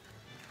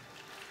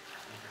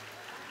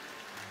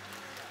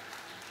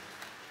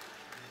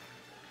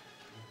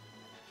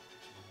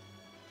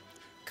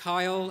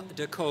 Kyle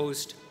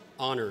DeCoste,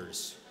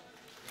 honors.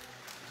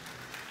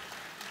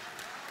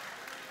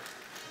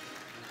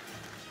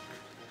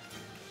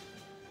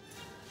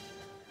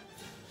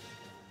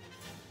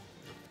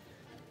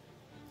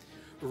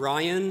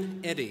 Ryan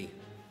Eddy.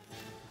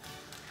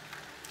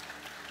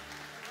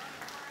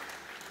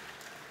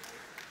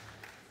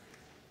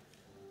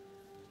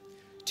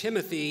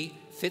 Timothy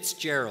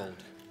Fitzgerald.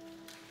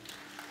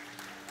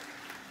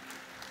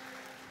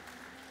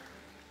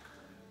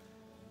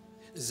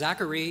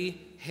 Zachary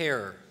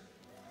Hare.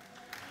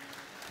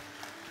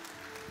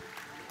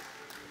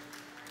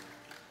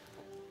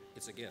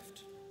 It's a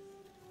gift.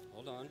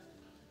 Hold on.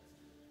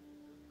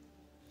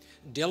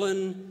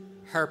 Dylan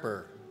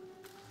Harper.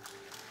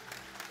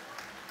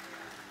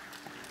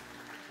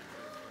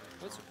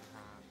 What's it?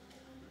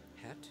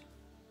 Hat?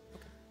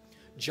 Okay.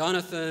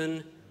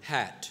 Jonathan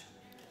Hatt.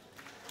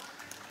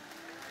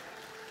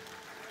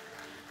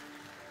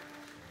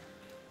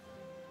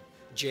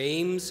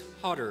 James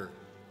Hodder.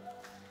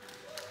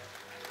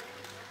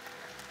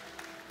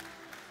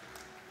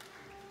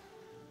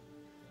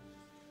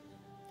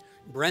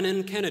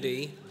 Brennan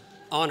Kennedy,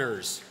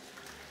 honors.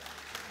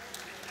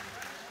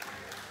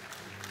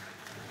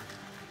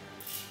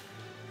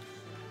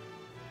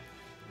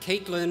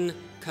 Caitlin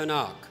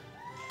Canuck.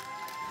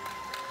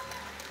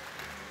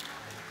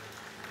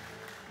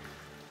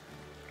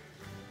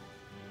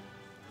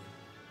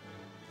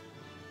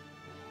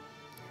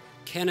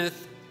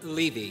 Kenneth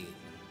Levy.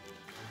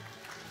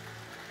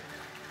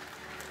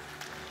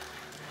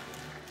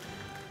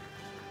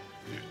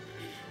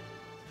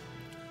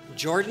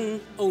 Jordan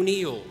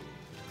O'Neill.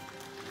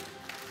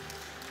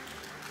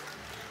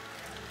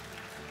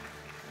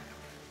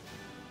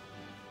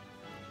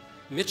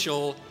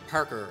 Mitchell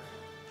Parker.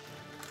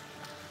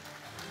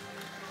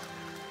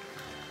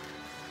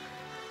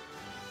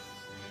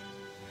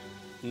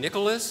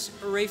 Nicholas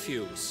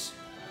Rafuse.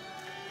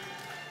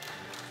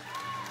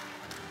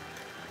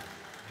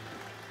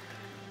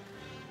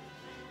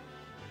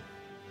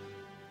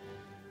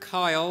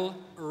 Kyle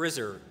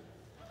Rizzer.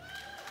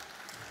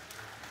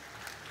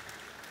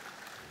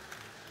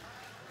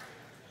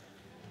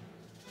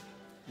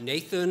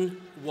 Nathan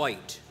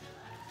White.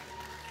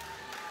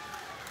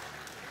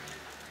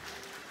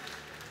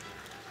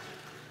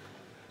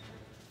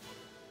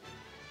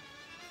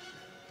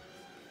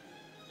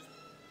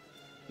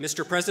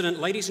 Mr. President,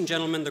 ladies and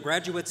gentlemen, the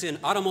graduates in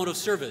automotive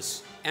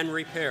service and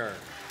repair.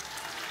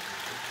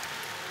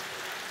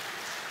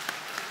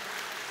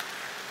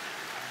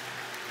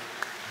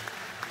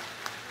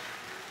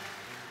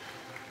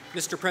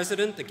 Mr.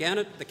 President,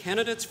 the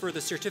candidates for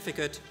the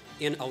certificate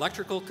in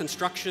electrical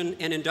construction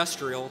and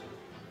industrial,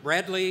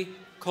 Bradley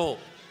Cole.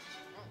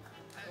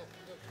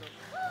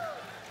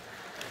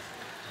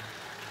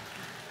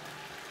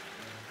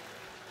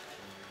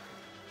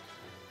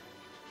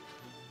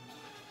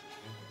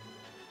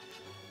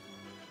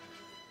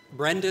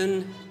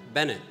 Brendan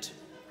Bennett.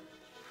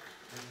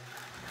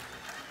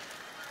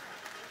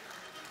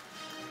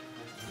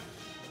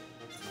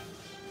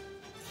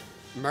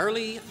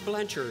 Marley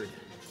Blanchard.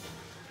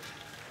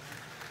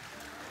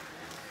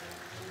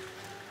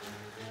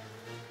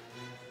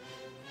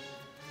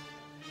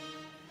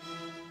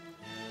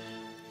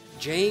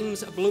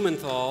 James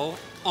Blumenthal,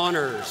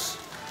 honors.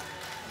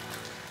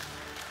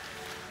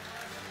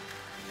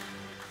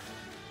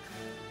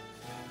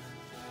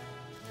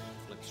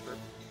 Flip strip.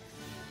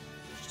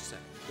 Just a sec.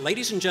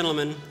 Ladies and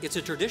gentlemen, it's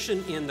a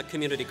tradition in the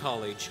community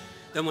college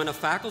that when a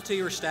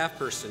faculty or staff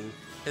person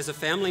has a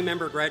family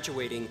member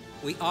graduating,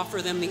 we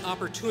offer them the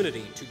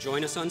opportunity to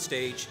join us on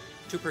stage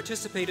to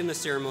participate in the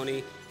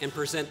ceremony and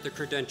present the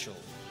credential.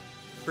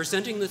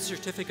 Presenting the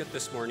certificate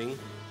this morning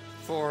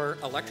for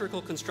electrical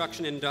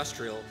construction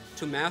industrial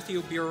to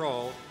Matthew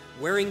Bureau,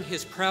 wearing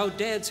his proud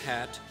dad's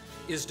hat,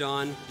 is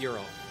Don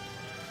Bureau.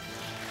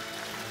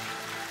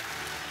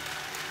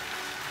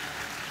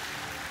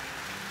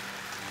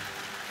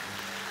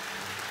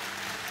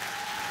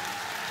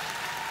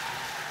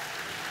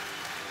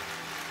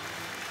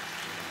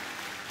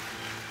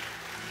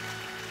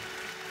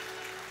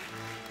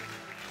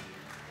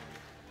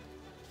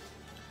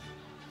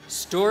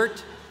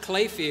 Stuart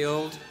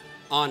Clayfield,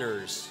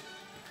 honors.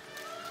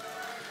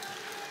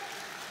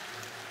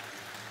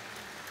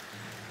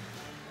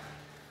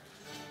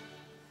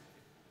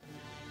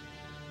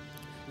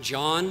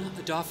 John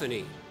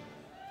Dauphiny.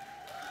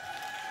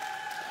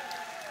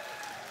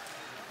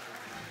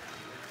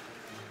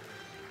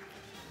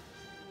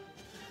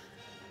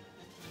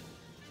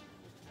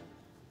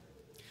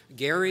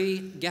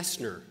 Gary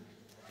Gessner.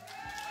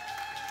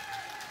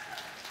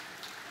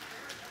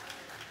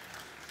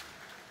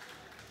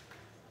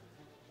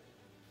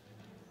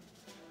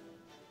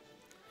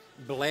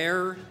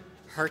 Blair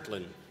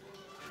Hartland.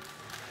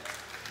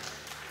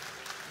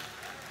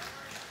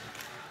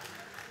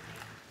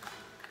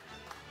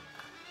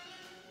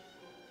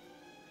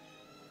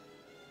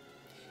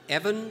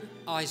 Evan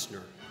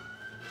Eisner.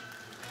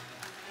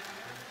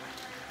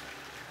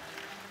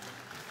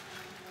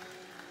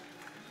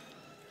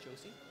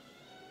 Josie.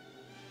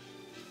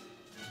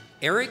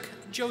 Eric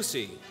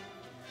Josie.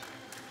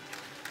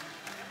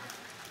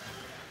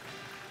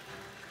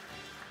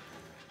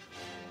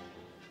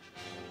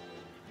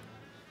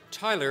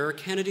 Tyler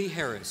Kennedy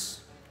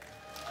Harris.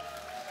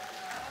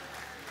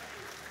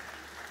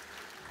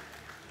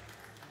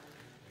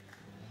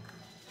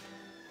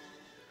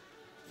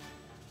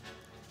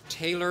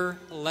 Taylor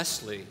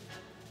Leslie.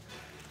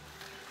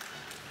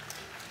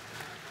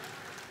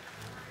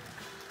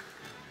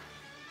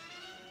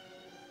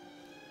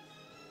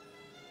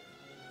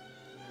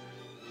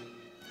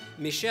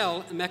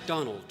 Michelle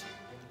MacDonald.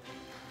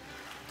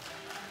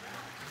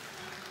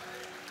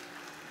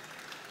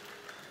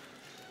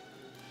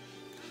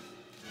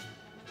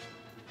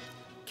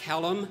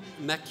 Callum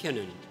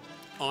McKinnon,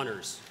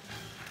 honors.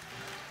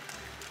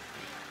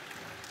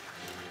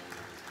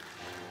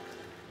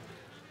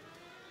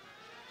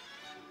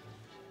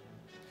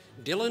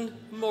 Dylan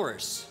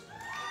Morris.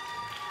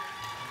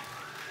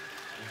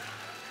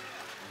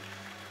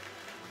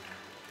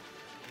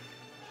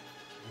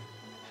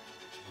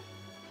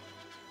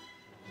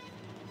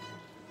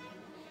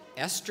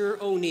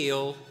 Esther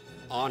O'Neill,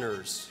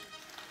 honors.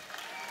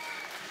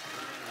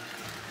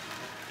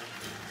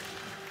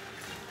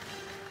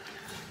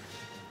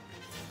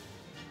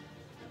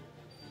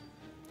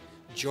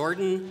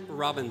 Jordan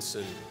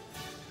Robinson.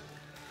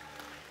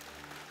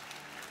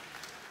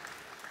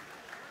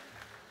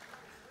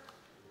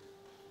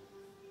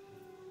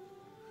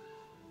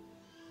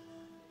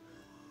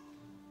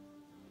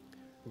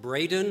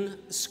 Braden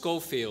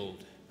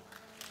Schofield.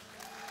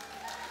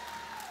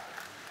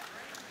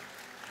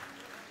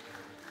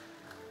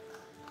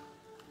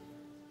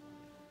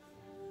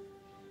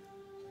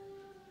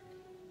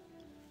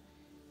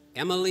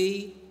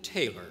 Emily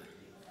Taylor.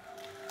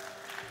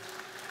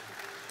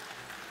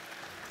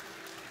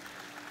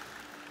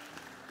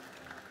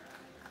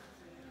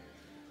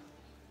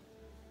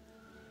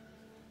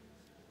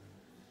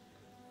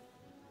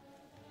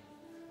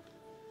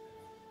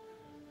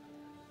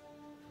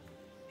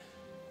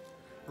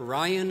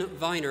 Ryan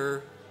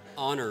Viner,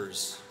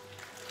 honors.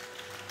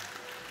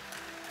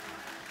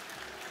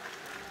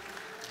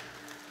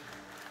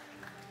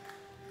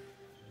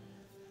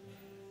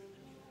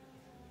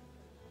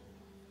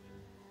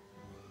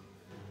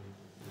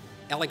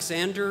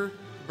 Alexander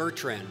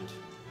Bertrand.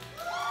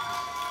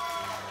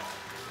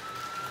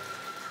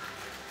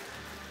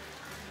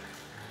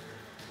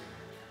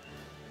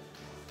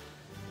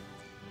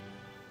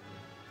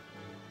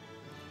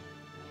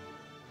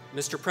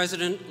 Mr.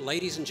 President,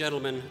 ladies and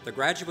gentlemen, the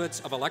graduates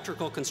of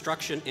Electrical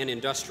Construction and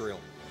Industrial.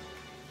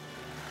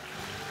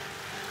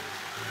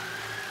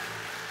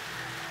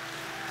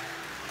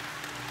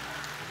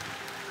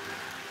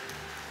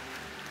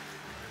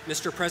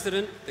 Mr.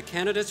 President, the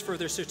candidates for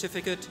their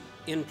certificate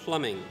in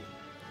plumbing.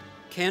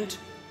 Kent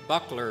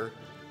Buckler,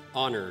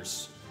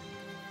 honors.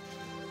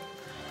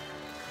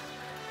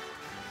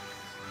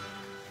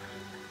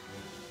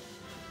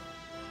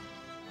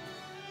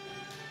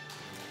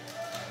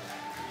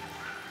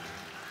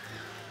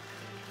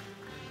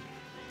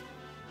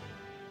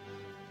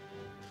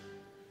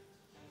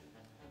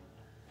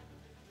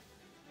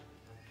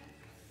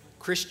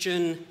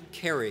 Christian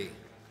Carey.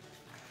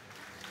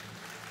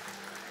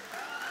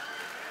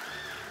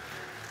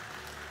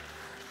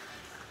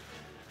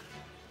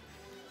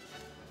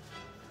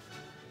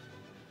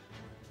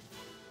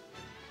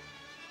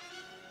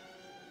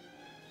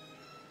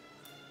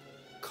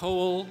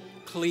 Cole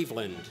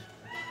Cleveland.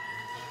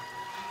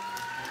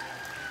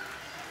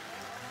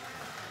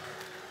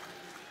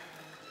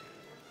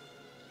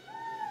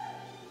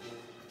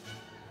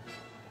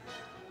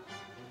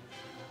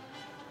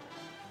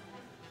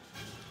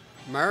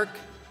 Mark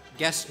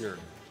Gessner.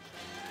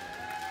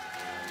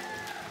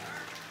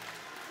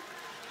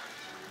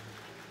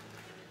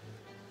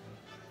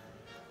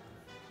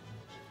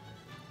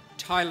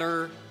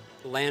 Tyler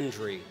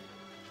Landry.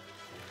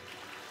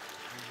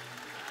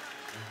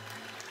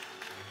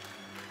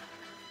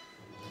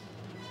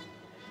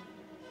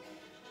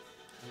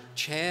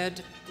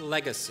 Chad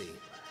Legacy.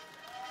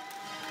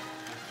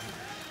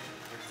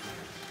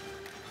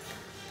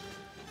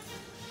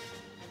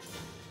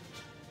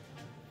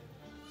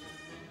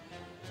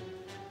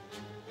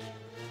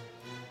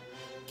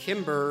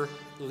 Kimber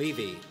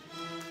Levy.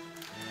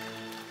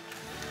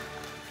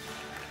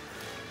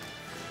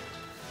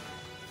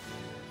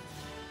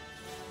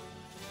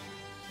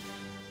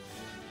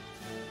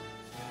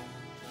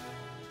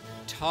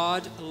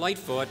 Todd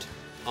Lightfoot,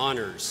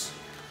 honors.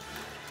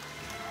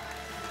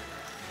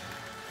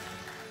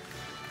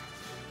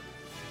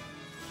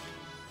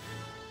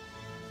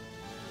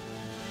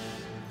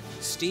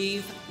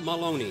 Steve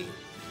Maloney.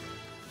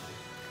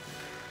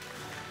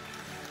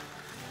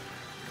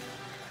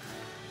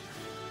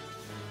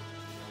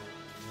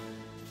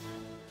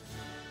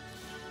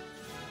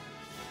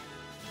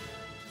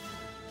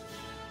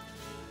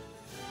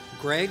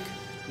 Greg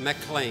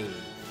McLean.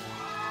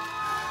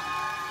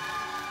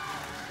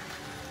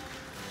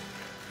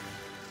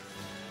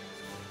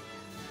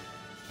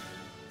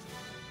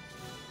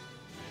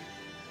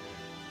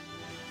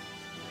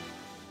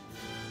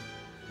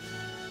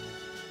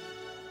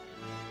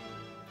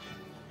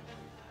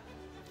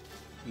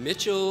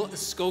 Mitchell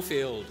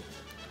Schofield.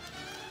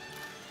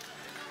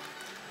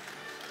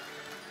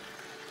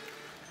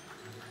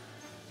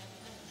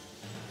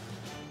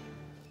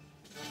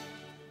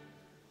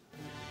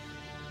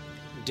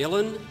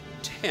 Dylan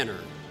Tanner.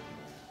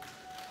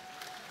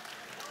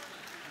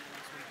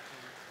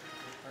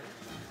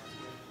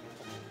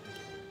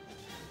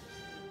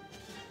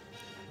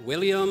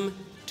 William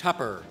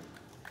Tupper.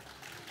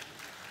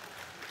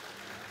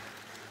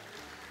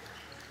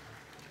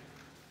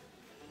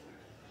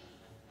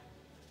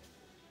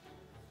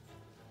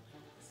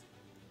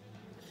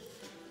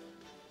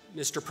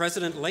 Mr.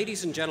 President,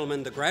 ladies and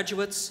gentlemen, the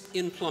graduates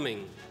in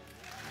plumbing.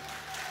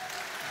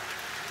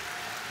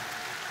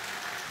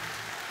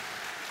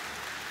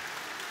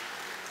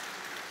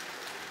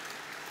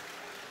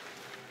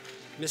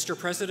 Mr.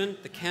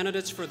 President, the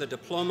candidates for the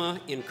diploma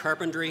in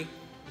carpentry,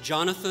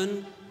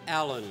 Jonathan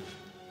Allen.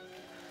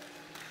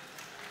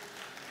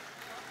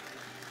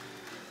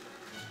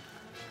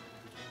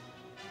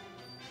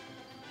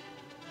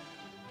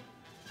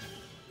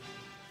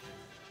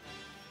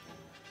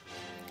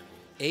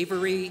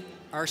 Avery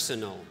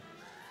Arsenault.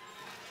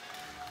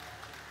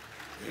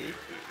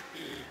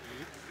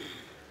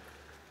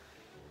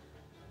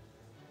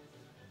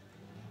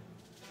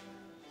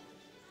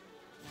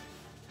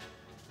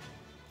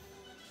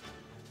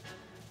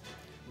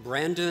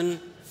 Brandon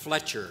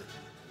Fletcher.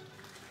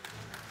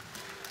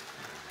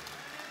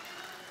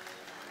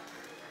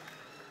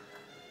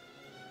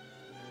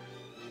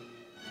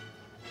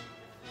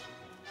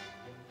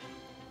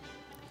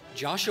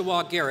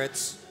 Joshua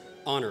Garrett's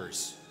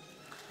honors.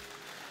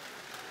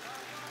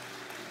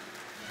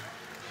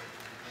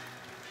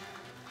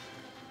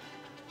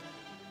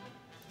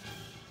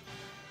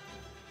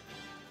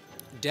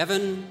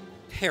 Devin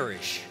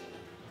Parrish.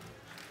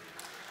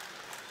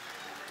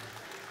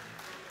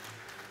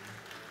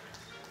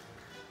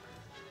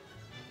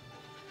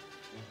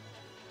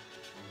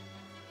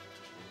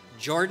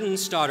 Jordan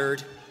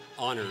Stoddard,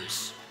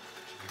 honors.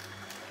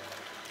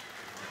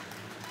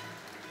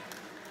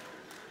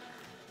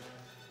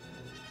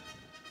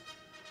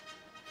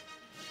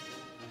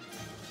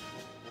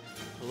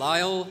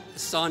 Lyle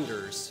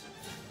Saunders.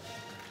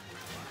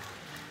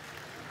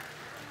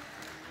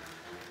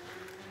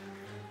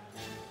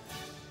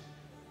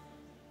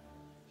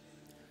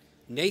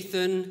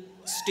 Nathan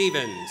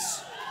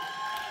Stevens.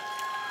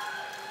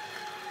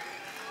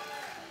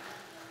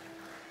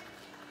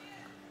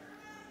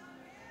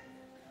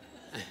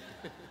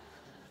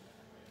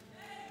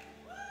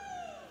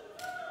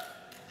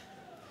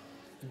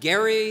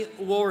 Gary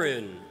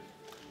Warren.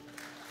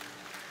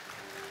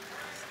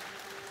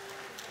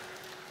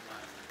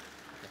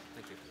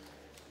 Thank you.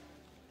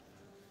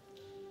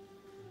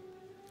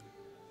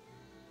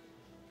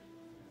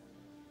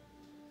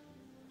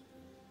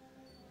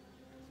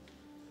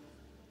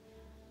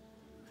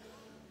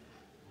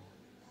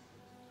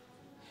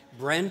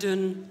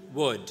 Brandon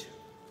Wood.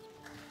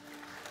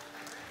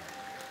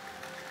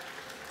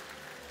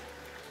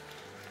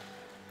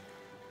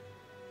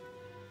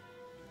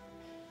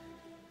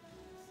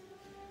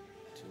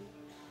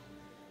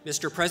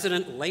 Mr.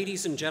 President,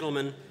 ladies and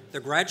gentlemen, the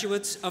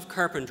graduates of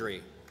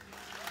carpentry.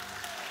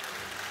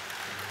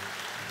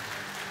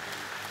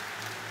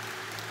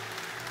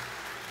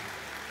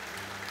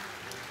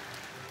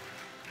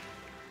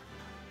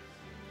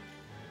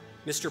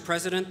 Mr.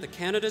 President, the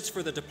candidates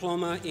for the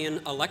diploma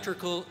in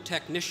electrical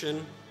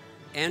technician,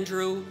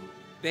 Andrew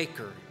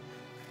Baker.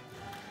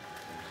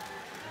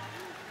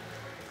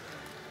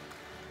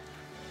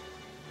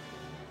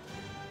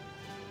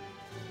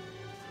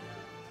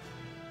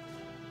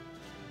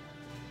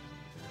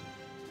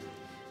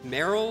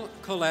 Merrill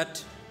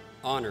Collette,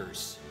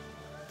 honors.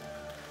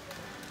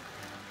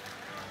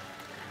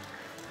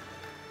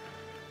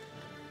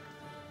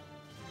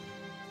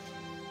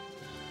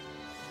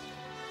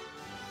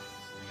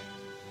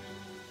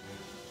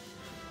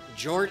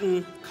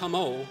 Jordan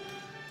Camo,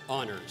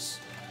 honors.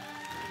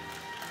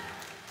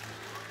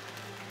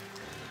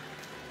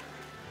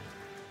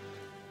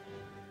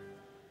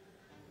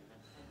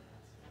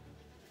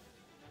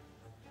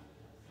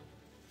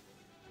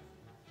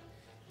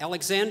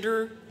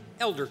 Alexander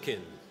Elderkin.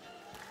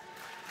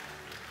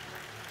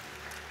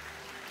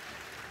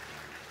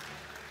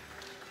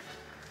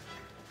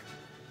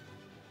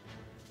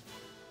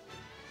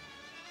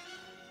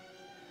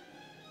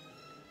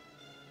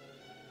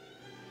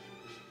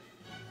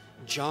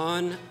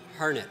 John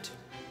Harnett.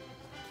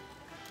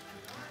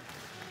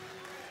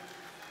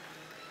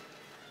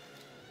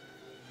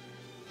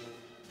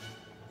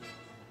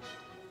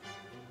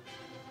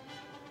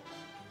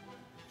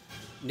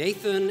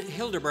 Nathan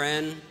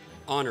Hildebrand,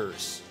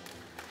 honors.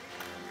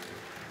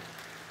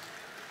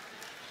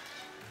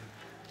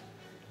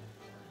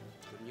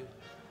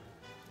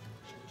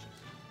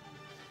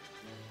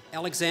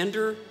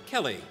 Alexander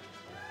Kelly.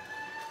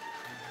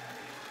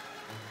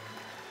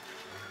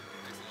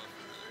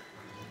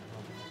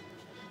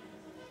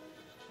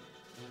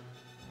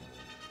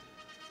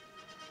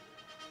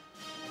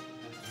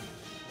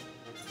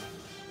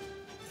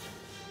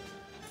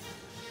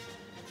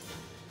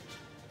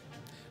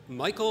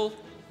 Michael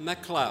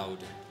MacLeod.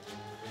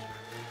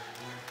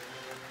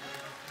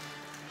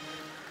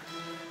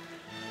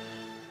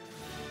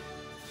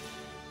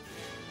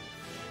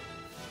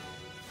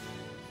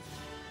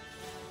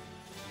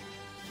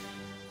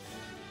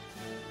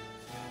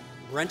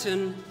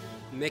 Brenton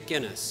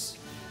McInnes.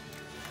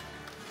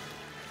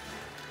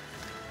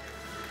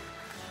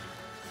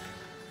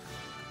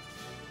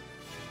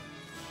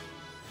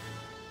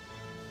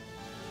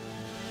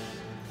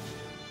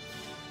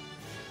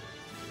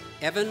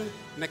 Evan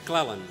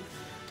McClellan.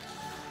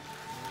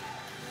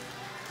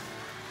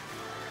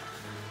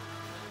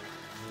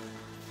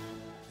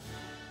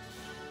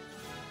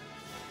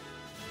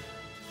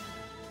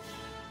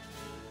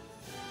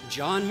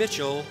 John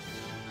Mitchell,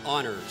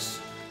 honors.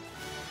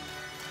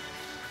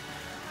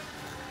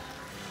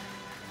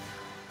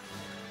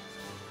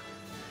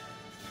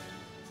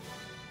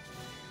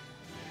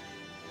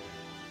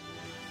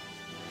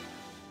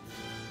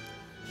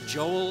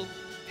 Joel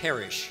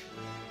Parrish.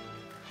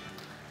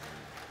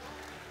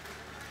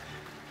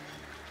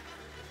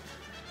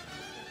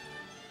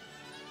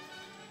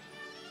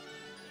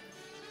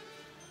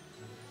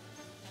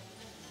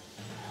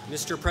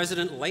 Mr.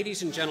 President,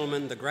 ladies and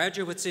gentlemen, the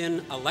graduates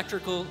in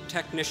electrical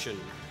technician.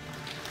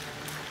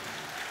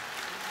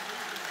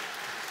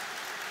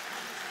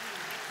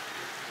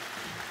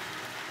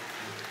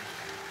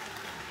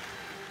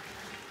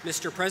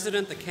 Mr.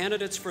 President, the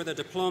candidates for the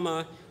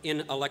diploma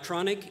in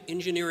electronic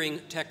engineering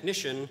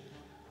technician,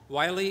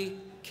 Wiley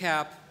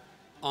Cap,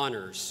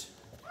 honors.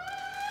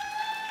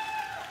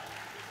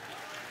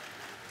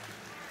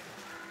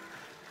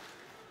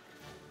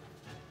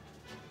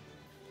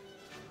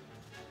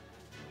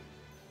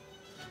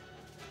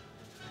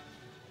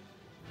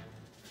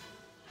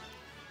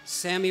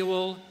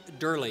 Samuel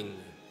Durling.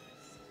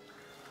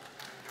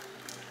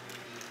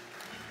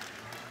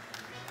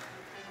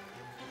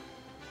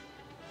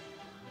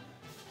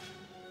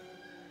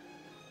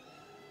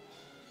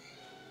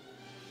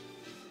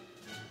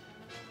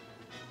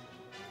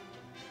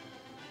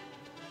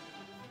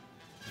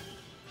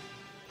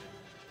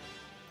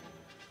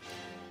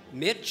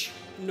 Mitch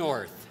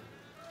North.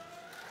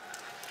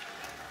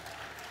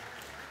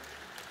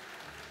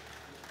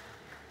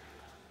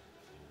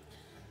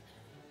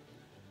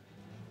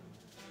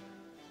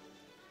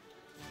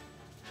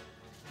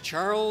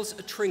 Charles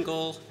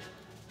Tringle,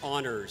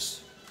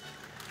 honors.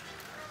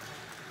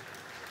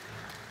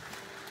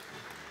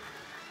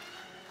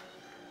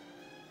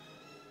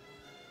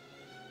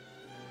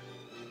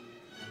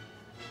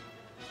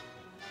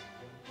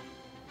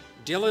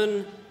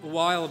 Dylan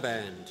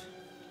Wildband.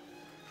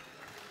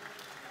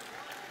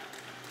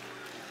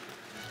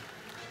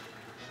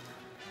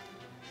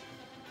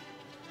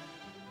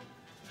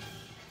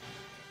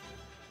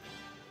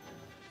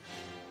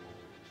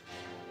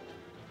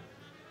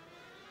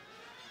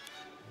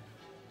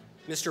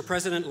 Mr.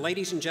 President,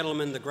 ladies and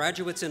gentlemen, the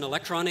graduates in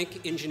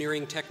electronic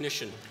engineering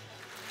technician.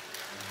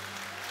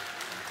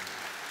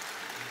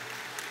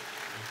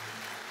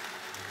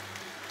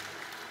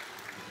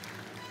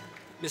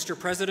 Mr.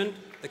 President,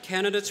 the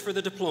candidates for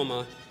the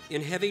diploma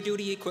in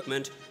heavy-duty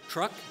equipment,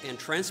 truck and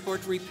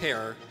transport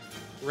repair,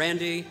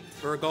 Randy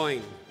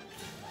Burgoyne.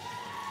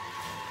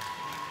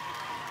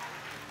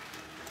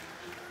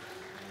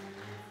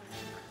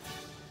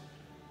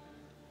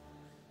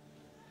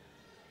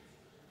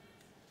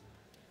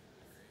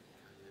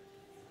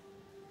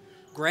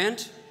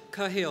 Grant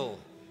Cahill.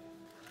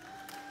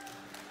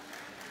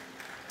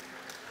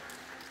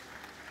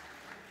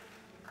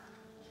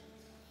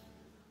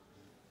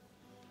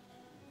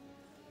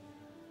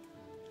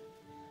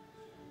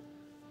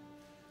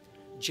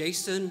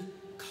 Jason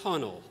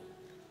Connell.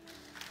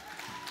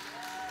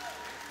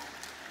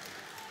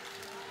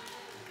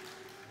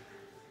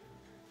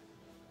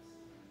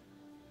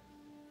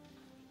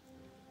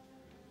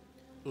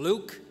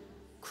 Luke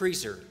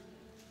Creaser.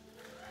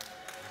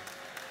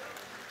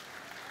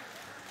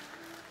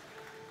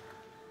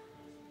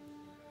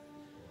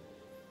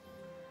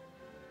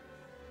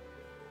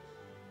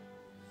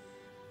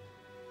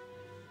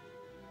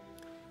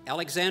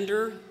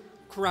 Alexander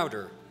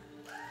Crowder.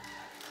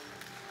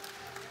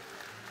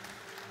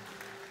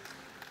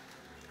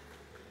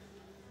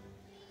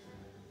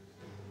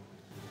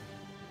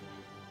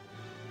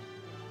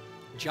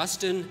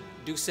 Justin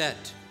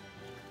Doucette.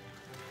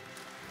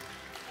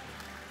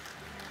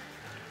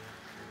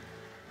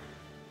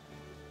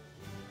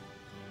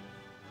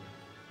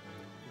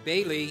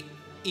 Bailey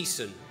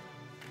Eason.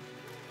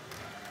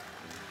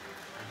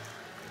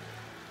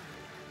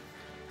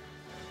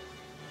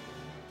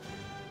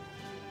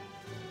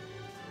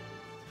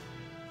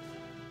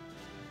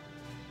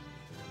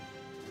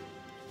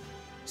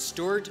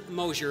 Stuart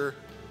Mosier,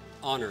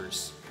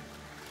 honors.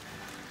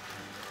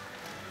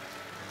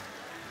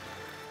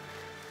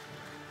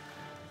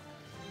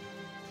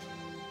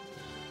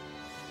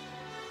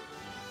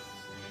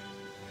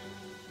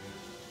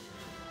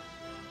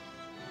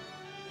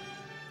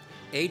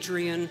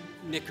 Adrian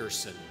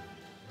Nickerson.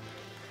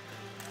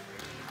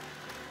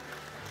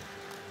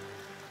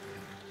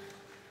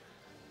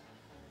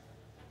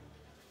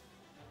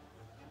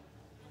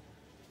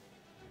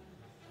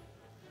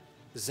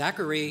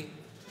 Zachary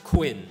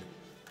Quinn.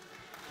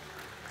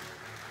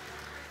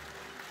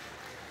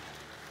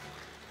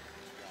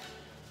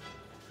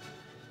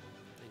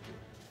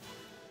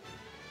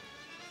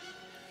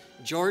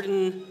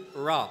 Jordan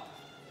Ropp.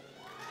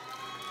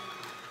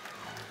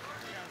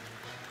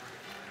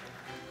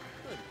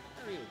 Good.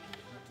 How are you?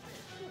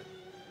 Good.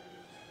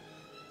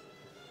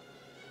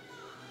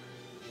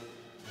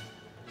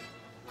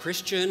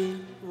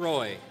 Christian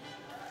Roy.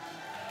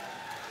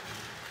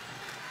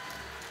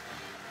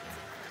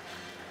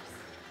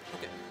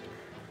 Okay.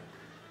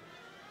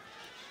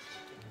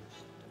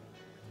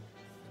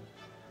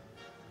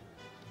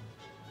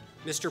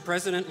 Mr.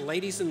 President,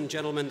 ladies and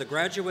gentlemen, the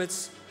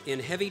graduates in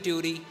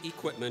heavy-duty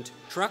equipment,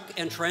 truck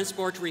and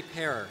transport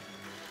repair.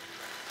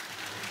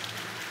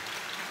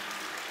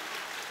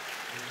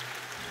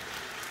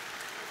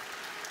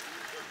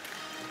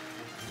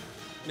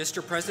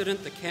 Mr.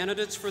 President, the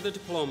candidates for the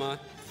diploma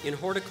in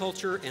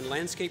horticulture and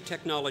landscape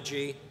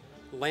technology,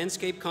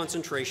 landscape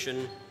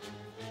concentration,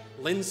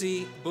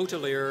 Lindsay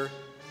Boutelier,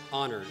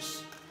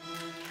 honors.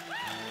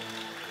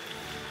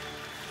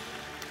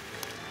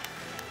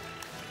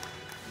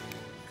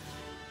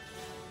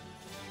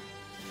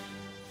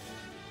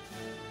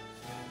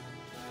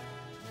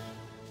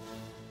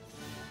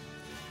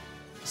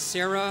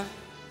 Sarah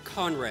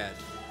Conrad.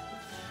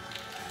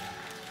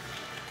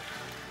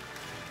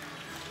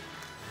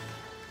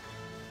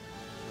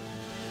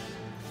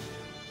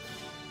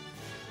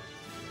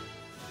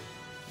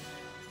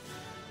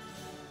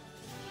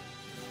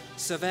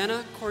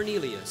 Savannah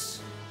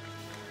Cornelius.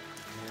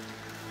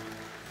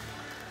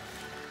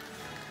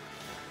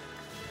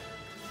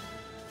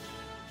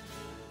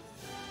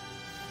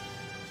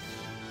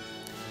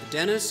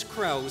 Dennis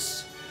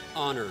Kraus,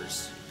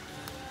 honors.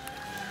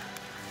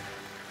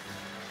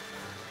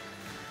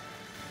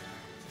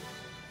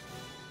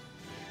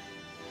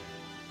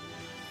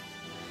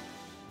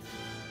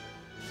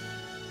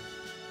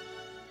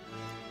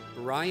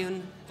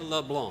 Ryan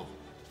LeBlanc.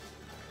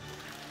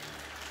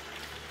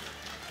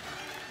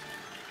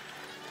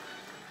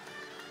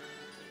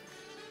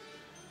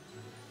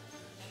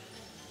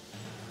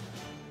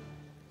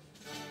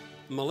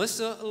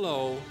 Melissa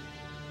Lowe,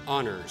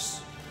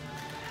 honors.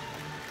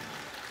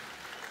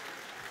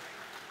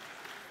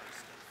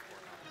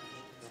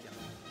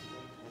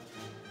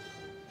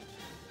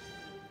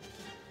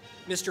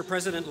 Mr.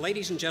 President,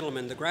 ladies and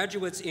gentlemen, the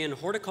graduates in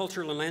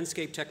horticultural and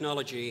landscape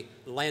technology,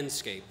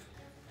 landscape.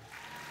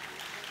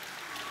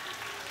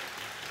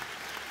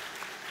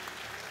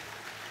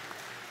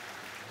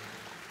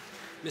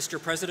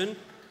 Mr. President,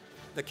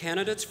 the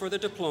candidates for the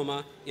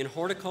diploma in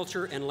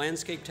horticulture and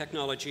landscape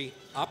technology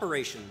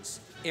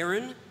operations,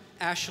 Erin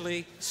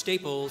Ashley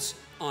Staples,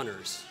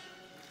 honors.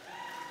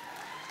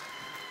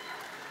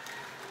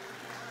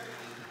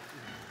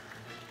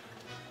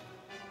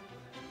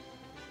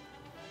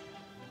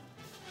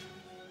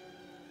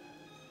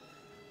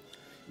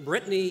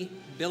 Brittany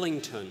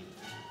Billington.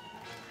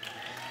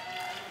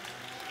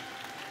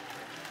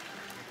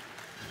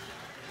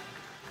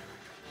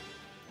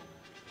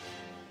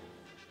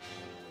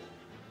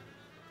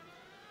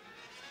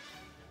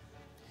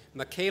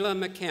 Michaela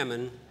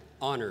McCammon,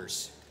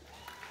 honors.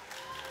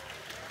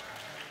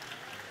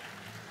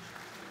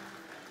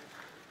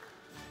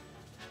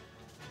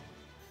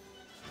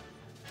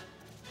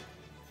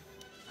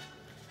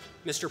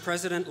 Mr.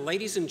 President,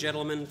 ladies and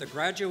gentlemen, the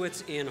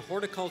graduates in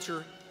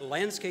horticulture,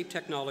 landscape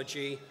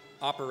technology,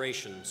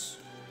 operations.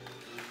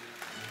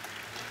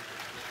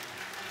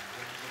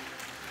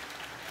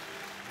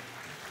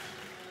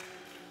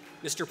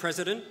 Mr.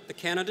 President, the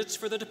candidates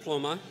for the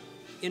diploma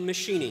in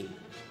machining,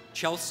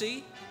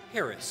 Chelsea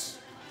Harris.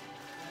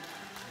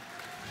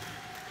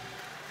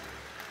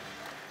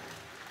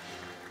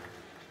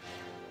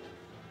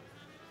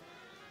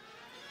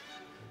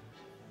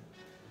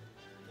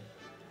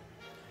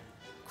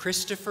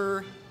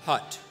 Christopher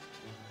Hutt.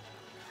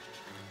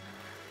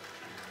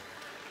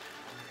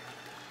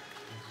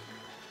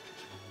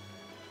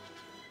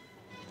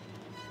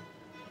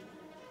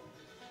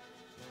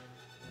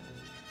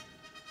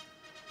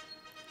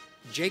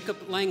 Jacob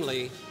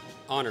Langley,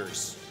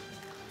 honors.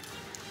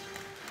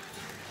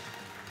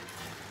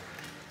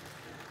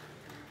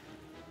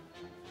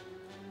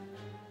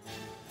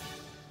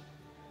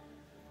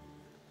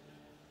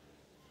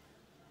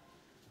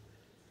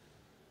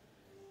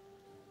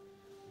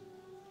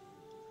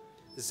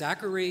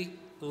 Zachary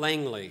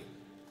Langley.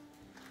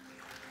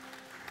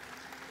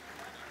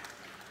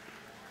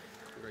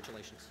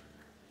 Congratulations.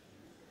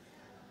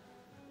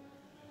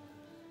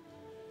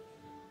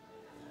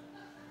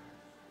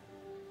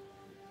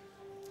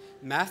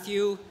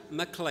 Matthew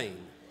McLean.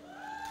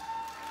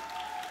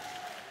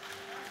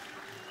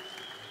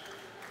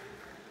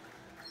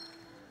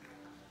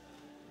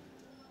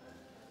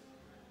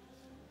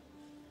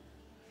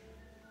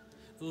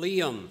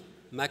 Liam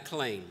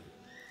McLean.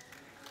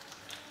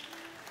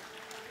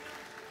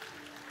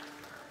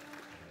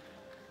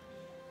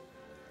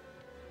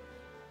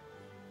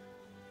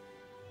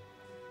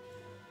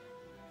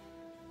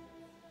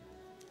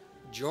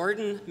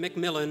 Jordan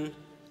McMillan,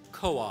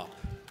 Co-op.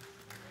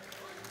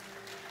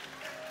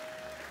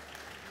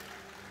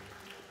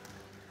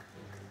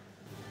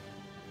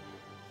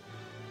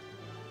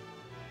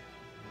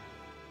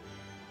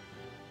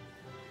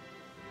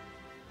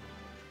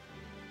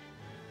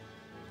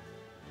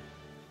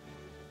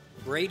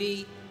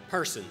 Brady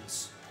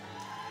Parsons.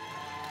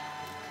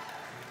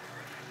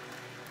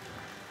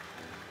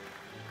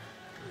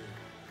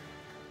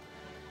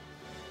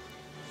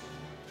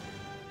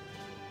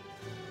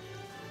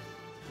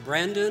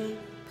 Brandon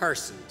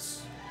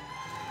Parsons.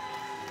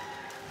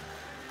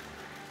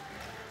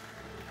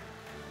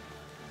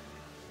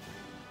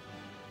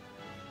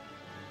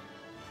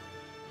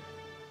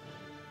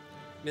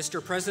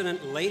 Mr.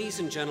 President, ladies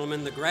and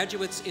gentlemen, the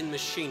graduates in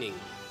machining.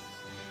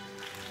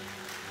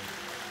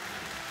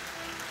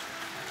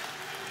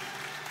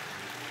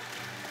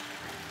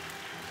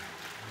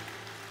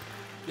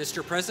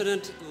 Mr.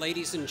 President,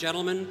 ladies and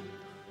gentlemen,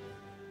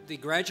 the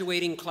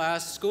graduating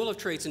class, School of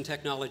Trades and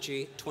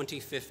Technology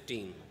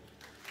 2015.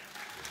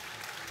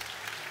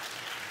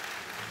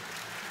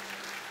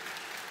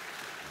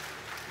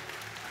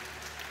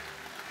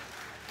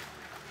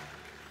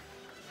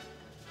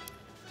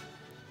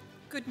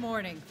 Good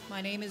morning.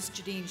 My name is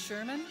Jadine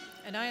Sherman,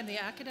 and I am the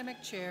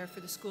Academic Chair for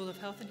the School of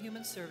Health and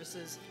Human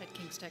Services at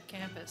Kingstec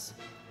campus.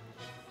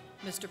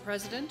 Mr.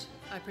 President,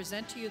 I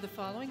present to you the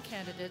following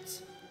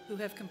candidates who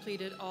have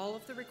completed all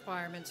of the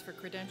requirements for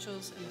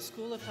credentials in the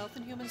School of Health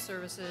and Human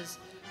Services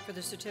for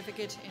the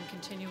Certificate in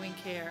Continuing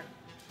Care.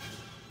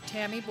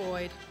 Tammy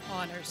Boyd,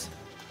 Honors.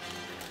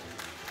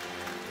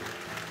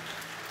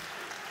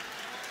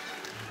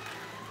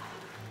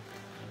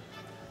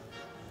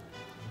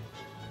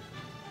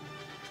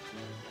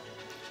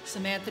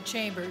 Samantha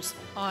Chambers,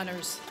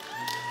 Honors.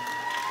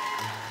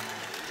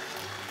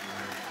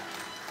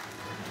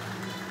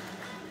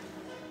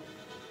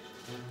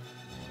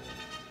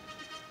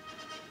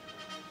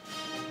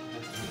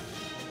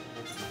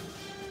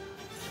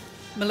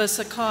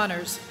 Melissa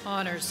Connors,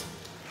 Honors.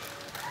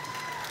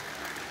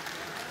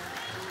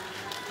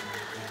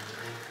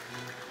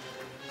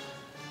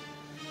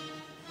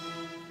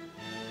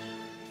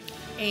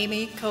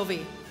 Amy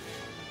Covey.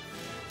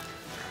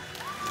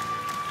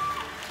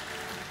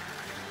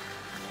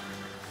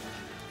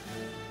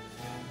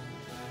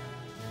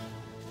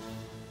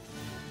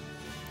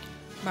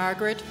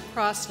 Margaret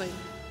Crossley.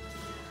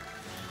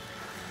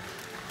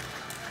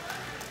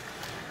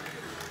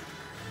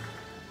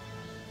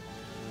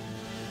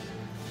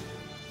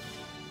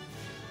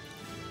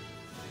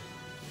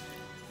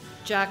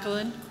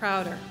 Jacqueline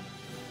Crowder.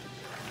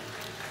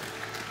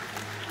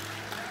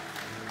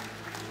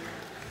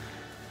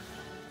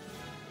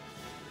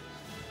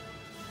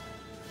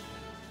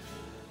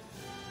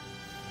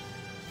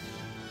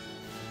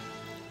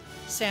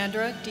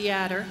 Sandra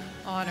Deatter,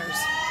 Honors.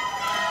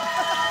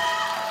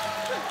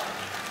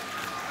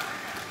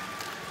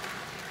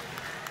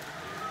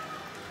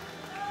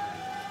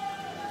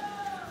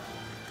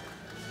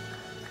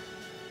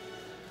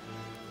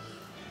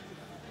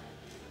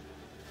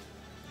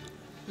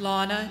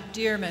 Lana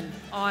Dearman,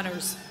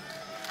 Honors.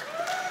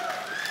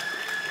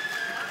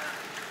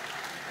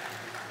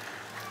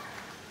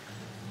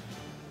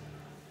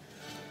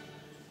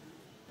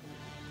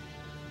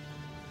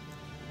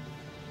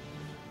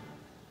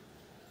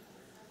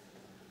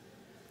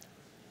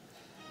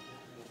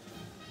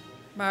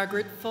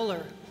 Margaret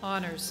Fuller,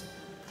 Honors.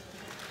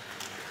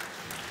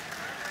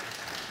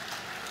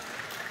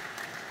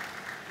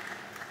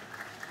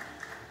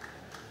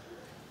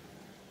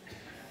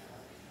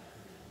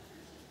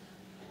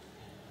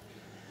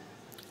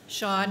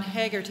 Sean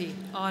Haggerty,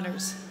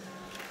 Honors.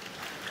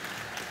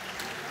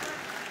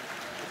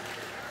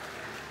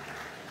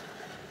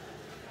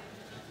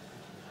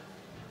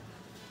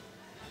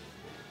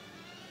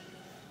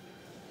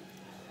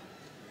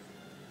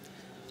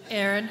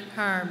 Aaron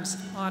Harms,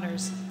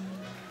 Honors.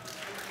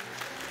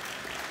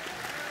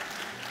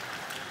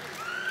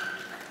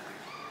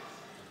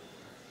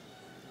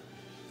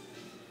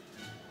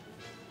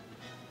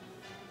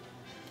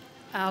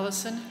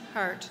 Allison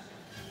Hart.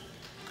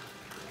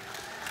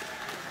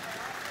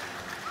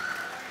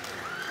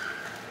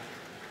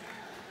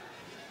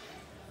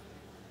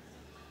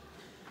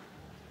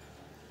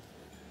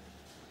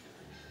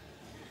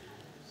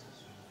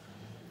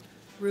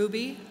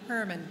 Ruby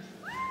Herman.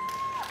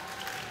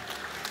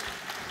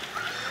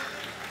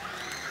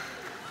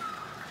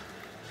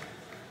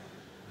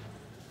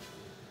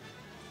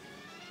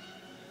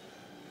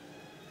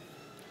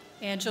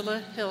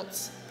 Angela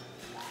Hiltz.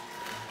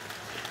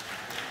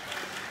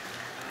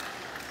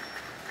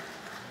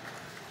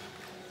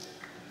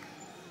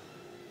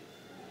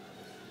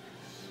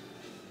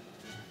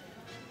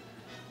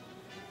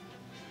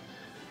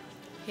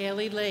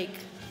 Haley Lake.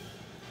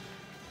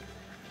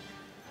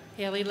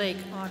 Haley Lake,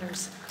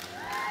 Honors.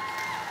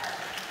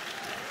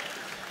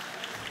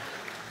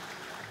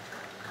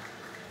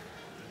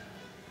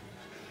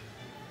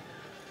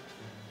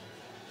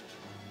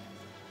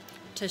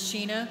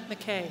 Tashina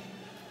McKay.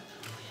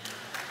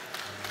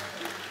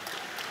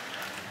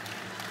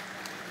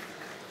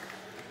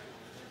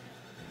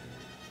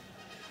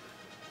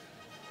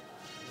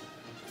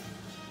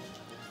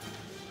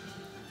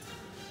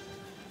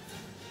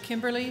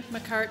 Kimberly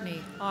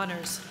McCartney,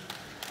 Honors.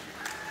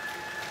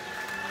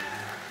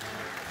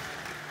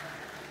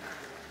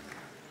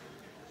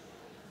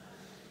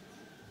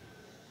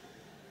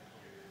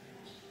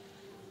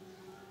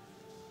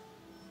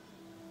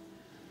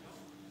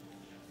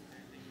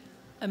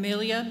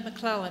 Amelia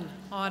McClellan,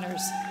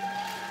 honors.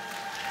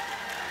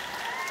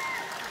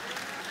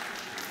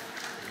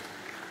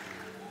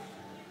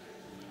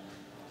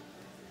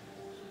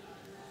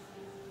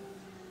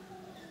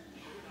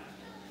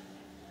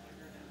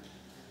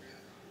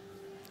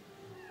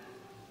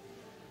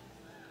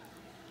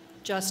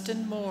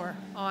 Justin Moore,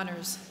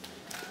 honors.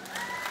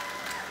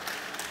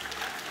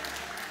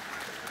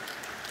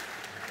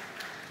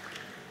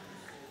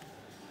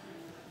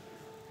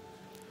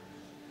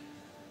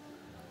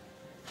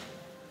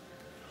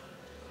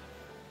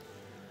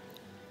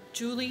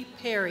 Julie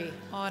Perry,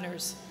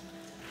 honors.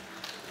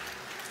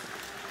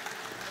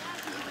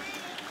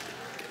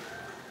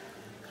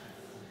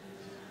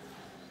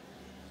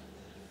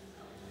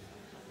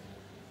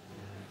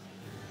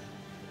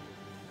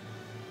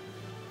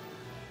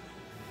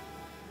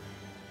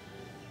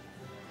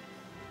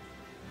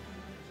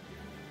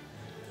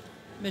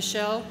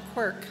 Michelle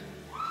Quirk.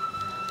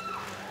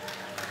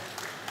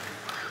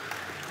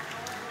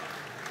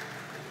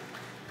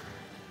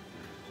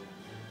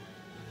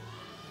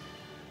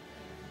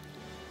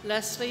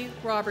 Leslie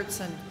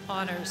Robertson,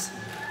 honors.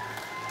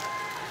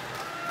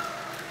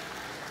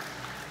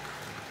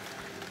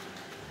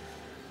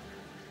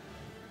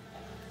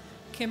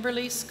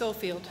 Kimberly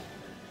Schofield.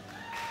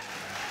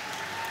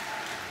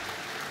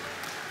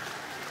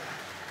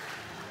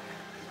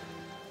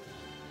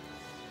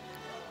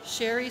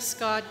 Sherry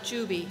Scott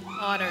Juby,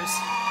 honors.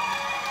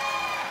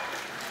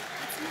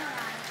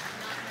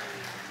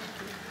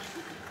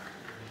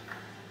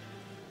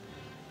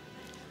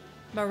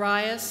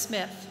 Mariah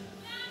Smith.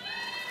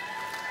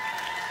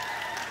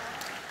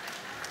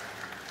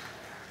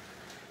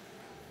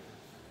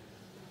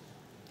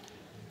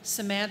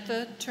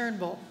 Samantha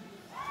Turnbull.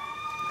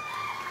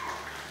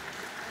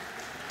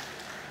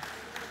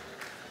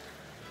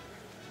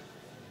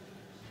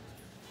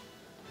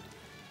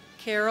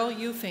 Carol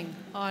Eufing,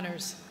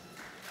 honors.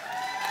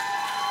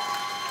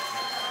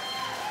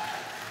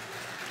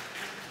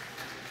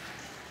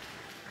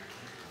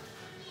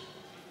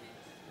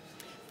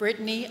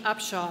 Brittany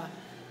Upshaw.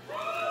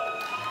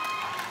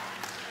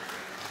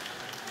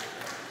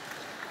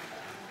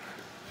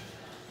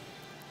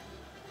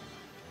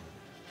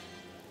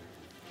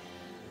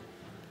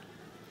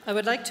 I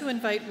would like to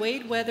invite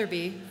Wade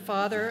Weatherby,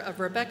 father of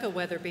Rebecca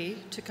Weatherby,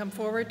 to come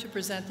forward to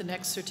present the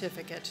next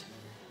certificate.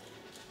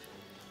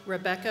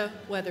 Rebecca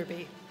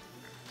Weatherby.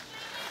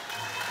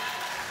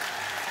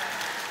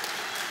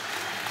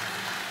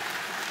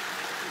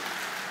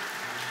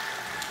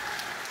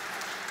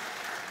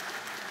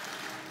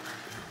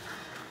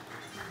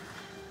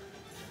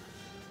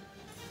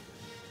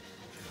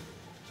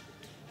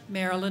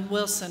 Marilyn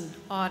Wilson,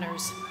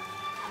 honors.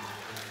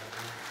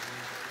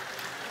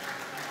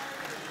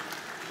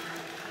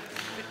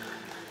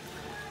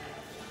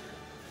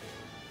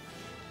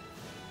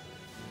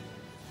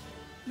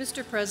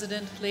 Mr.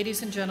 President,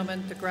 ladies and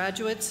gentlemen, the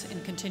graduates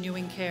in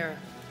continuing care.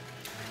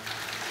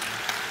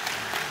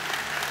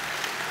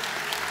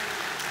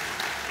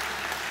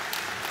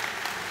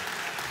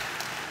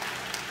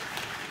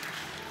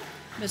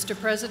 Mr.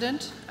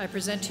 President, I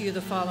present to you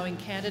the following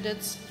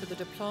candidates for the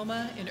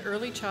Diploma in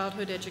Early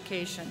Childhood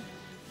Education.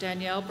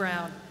 Danielle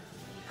Brown.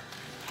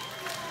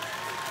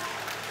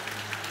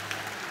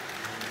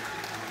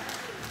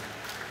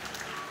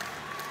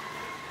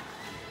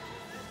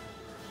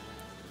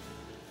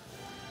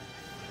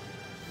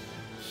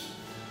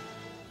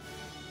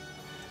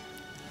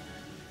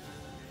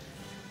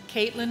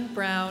 Caitlin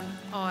Brown,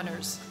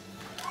 honors.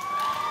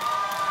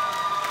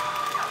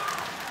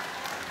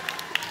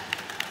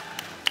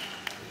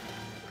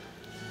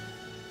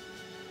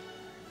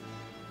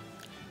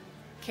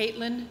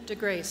 Caitlin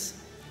DeGrace.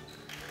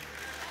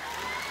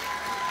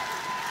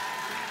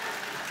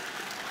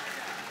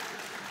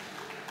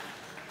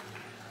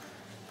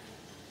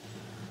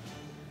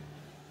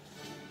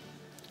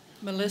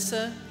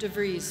 Melissa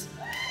DeVries.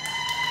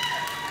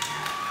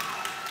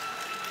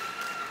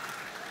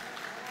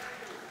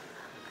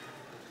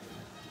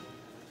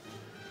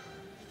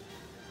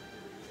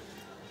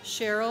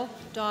 Cheryl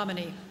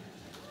Dominy.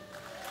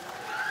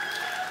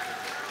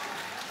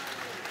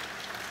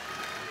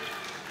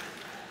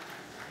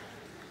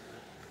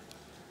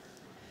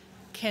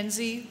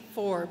 Kenzie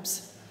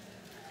Forbes.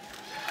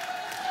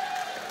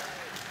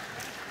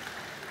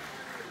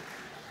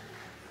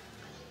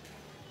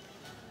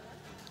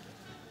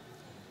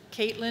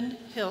 Caitlin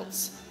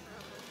Hiltz.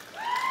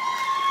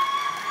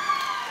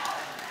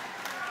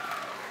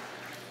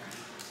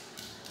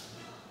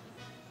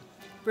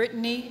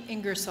 Brittany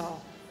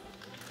Ingersoll.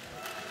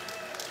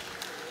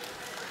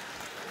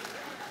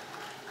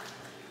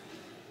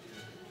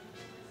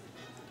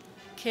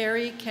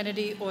 Carrie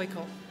Kennedy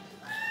Oikel.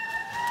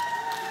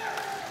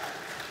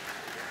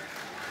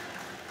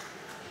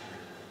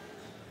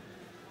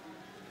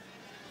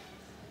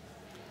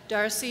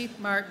 Darcy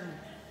Martin.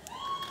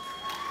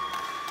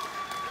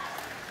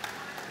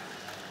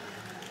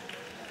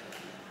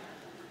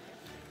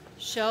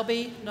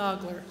 Shelby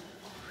Nogler.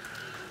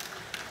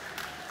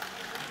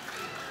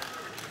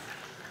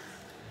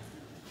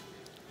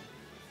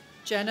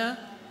 Jenna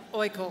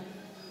Oikel.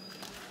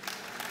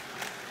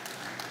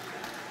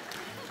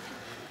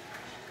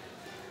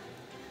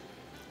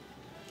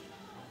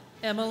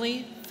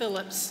 Emily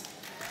Phillips.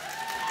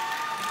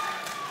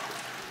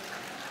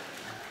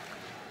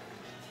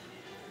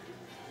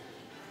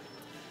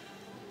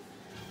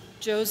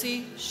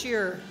 Josie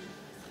Shearer.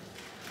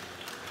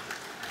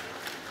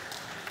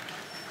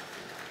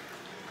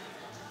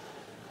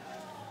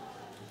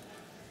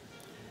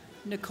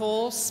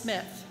 Nicole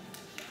Smith.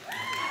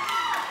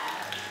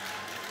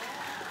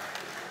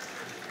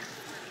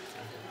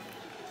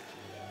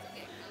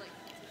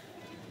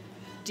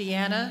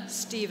 Deanna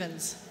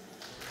Stevens.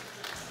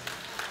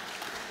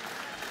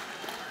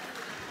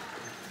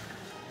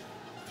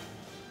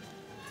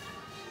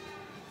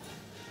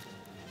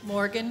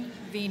 Morgan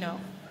Vino.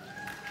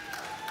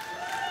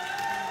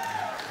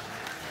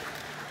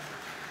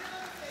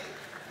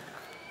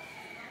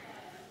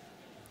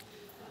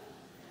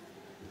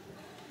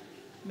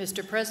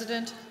 Mr.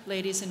 President,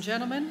 ladies and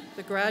gentlemen,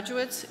 the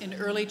graduates in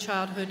early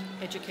childhood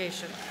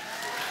education.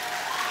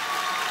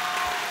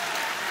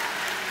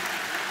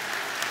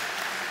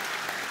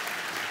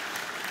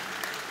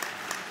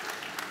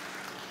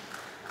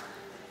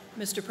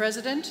 Mr.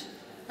 President,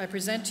 I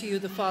present to you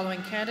the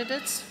following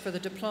candidates for the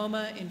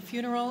Diploma in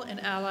Funeral and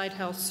Allied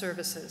Health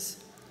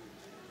Services.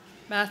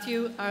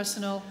 Matthew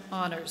Arsenal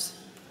Honors.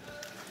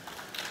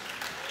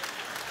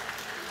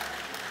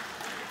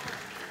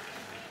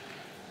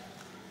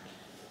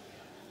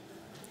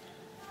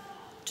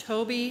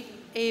 Toby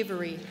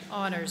Avery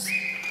Honors.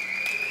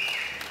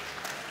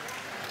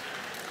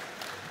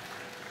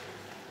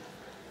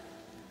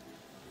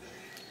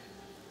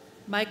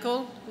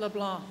 Michael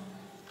LeBlanc.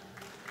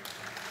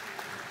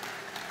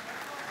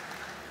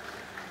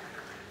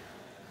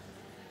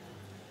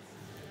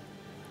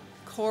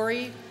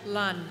 Corey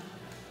Lunn.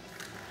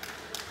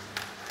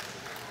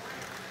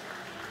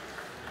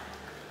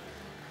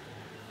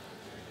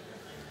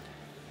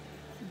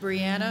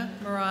 Brianna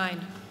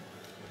Marine.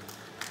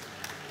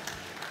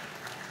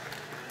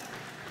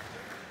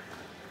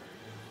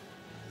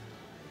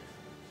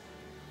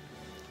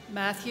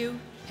 Matthew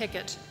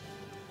Pickett.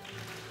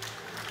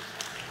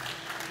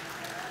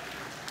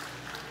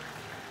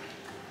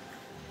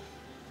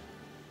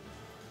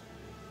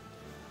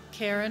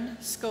 Karen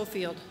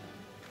Schofield.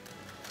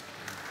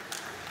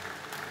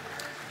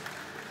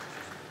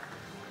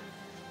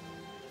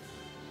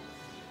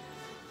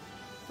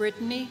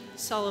 Brittany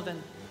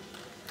Sullivan.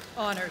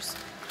 Honors.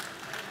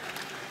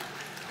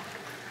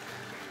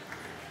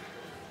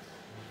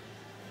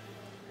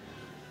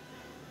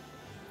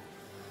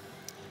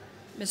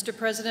 Mr.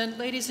 President,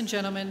 ladies and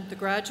gentlemen, the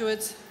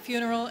graduates,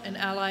 Funeral and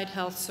Allied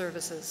Health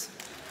Services.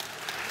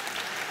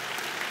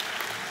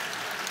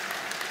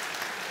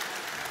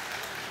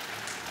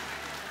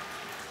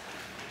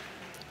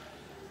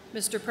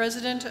 Mr.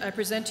 President, I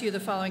present to you the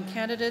following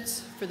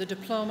candidates for the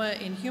Diploma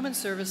in Human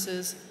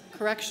Services,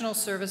 Correctional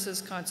Services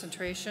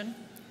Concentration.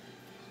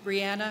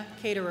 Brianna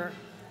Caterer.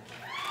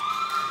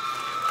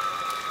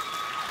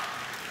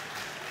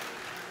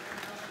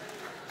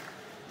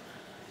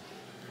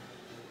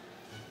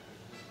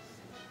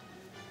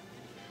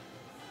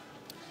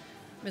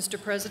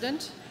 Mr.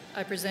 President,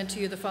 I present to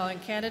you the following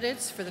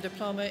candidates for the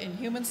Diploma in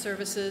Human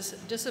Services,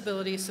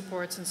 Disability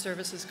Supports and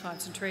Services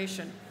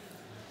Concentration.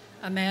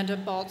 Amanda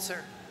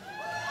Baltzer.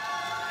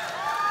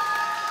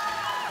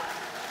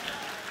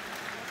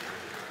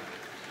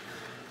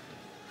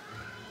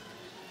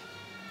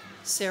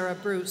 Sarah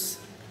Bruce.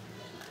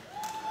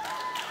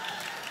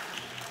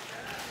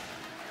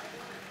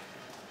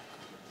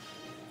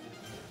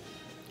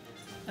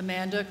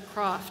 Amanda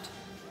Croft.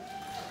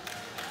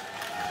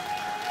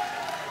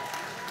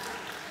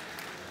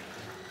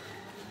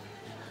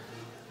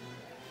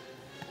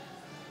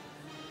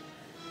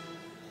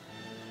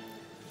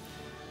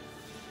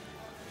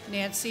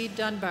 Nancy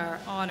Dunbar,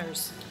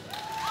 Honors.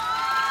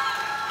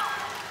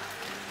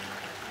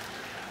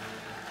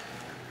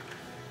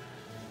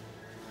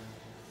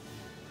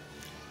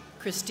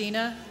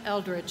 Christina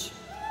Eldridge.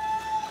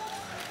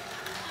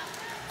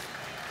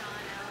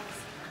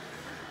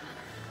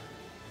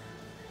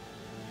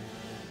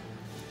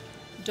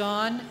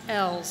 Dawn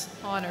Els,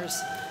 Honors.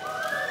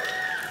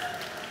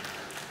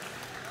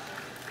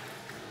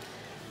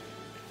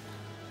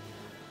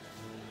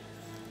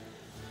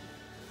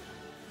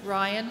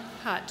 Ryan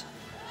Hutt.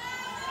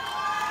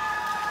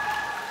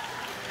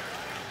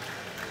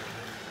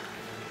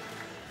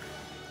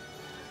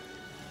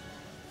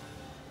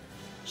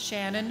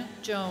 Shannon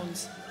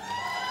Jones.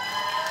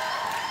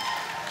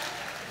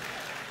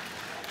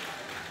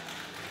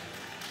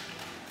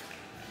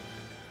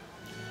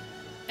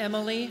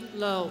 Emily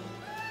Lowe.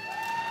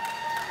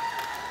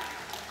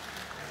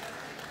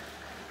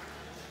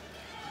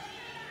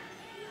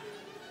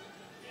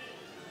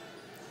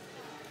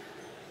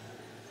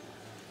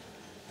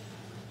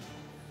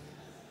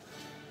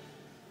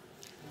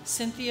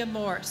 Cynthia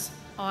Morse,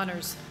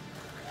 Honors.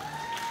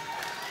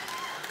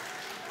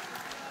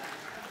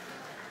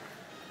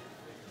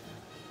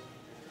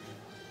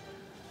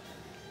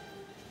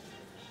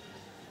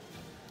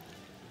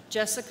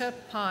 Jessica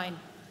Pine.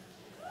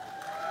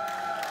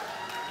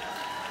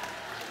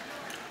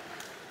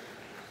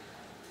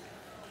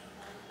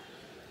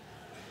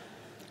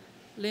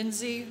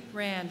 Lindsay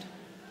Rand.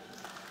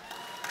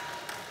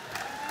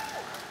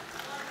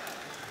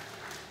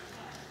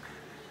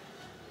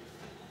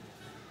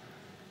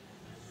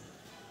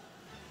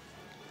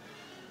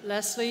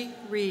 Leslie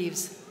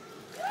Reeves.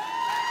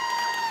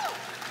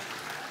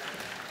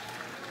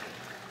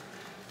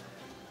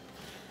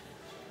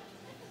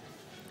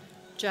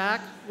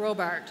 Jack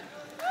Robart.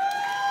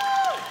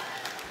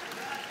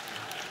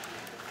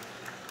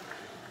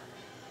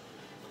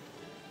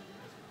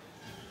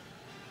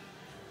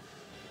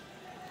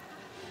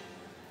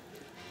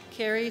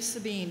 Carrie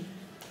Sabine.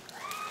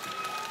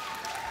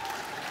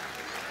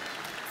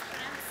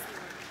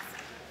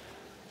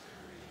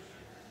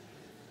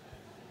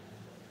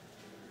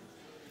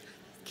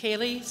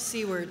 Kaylee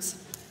Seawards.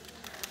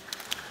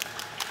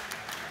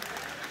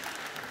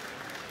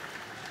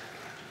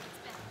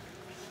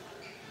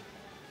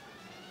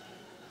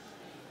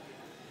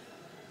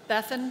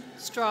 Bethan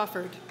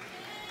Strawford.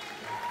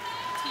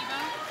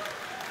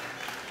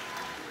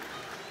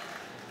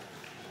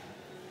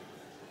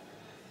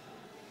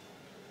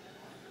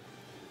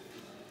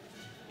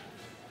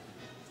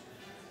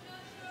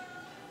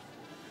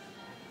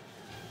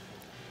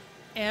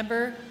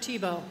 Amber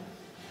Tebow.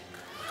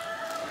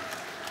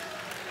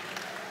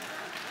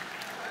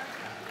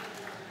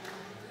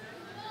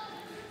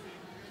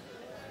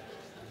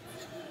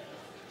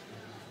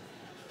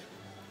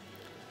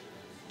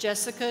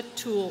 Jessica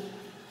Toole.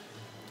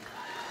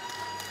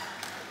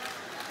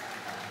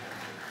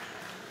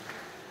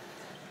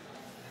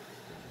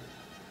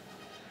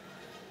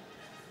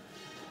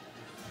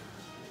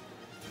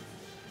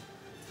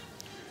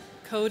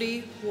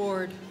 Cody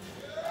Ward.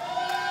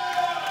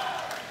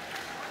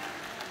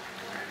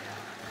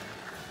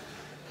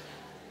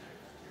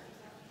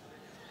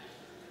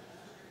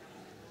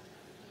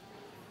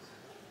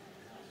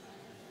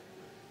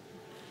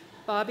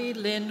 Bobby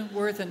Lynn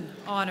Worthen,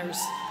 honors.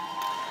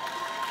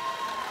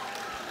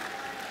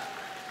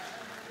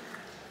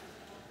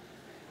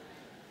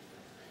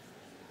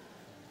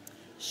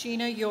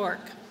 Sheena York.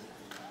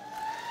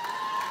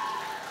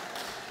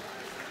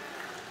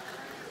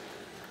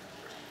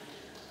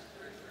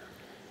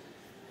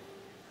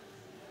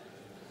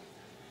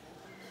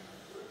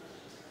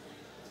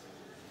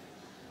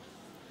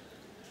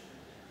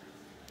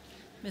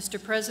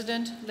 Mr.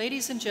 President,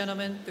 ladies and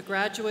gentlemen, the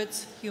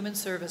graduates, Human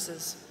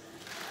Services.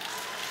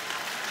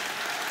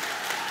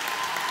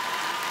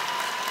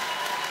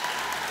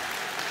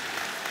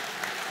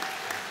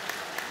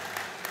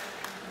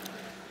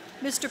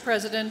 Mr.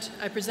 President,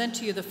 I present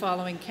to you the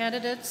following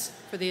candidates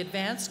for the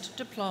Advanced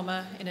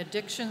Diploma in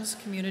Addictions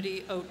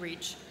Community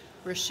Outreach.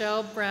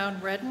 Rochelle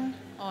Brown Redden,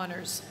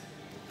 honors.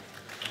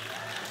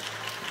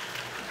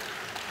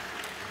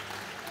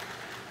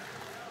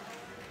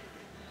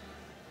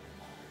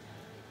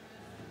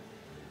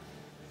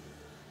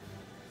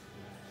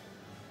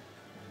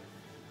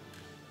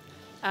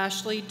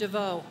 Ashley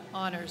DeVoe,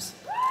 honors.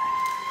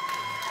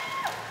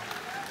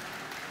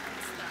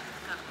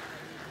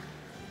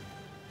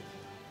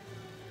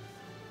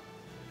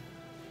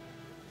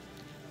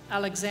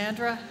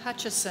 Alexandra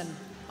Hutchison,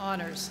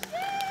 honors.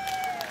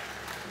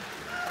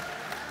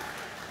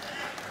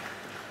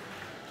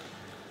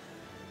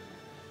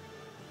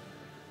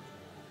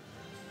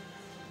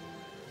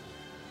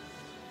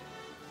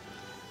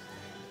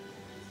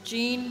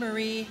 Jean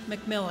Marie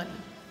McMillan.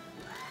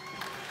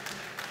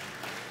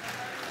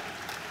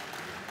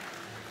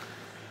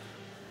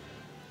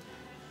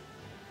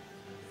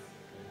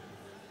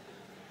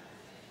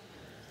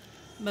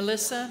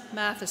 Melissa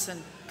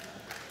Matheson.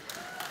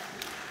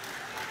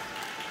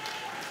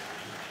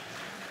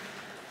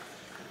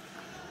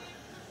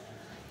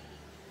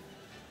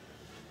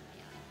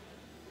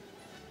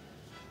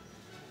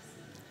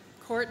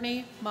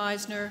 Courtney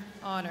Meisner,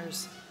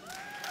 honors.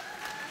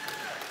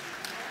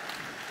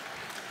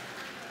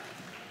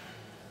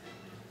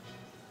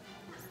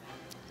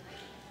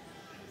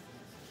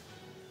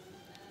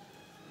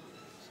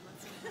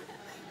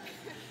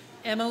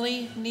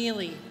 Emily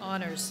Neely,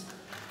 honors.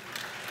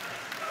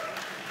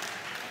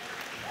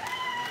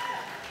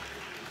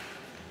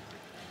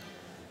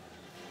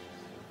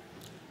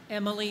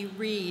 Emily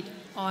Reed,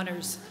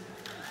 honors.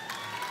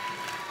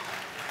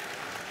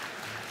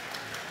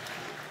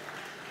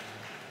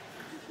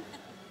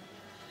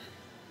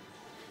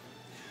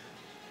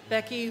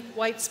 Becky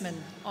Weitzman,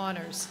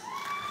 honors.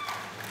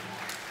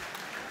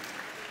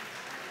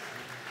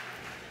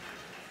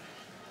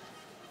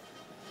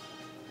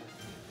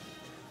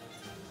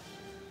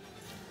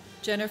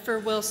 Jennifer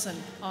Wilson,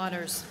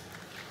 honors.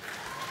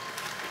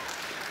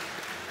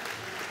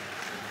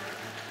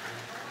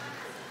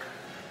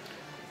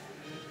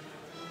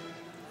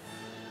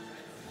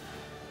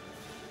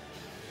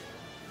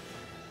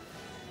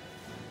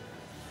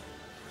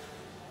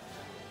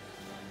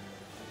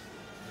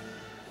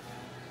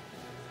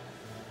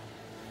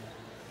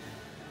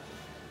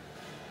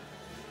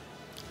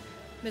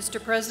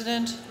 Mr.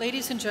 President,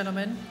 ladies and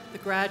gentlemen, the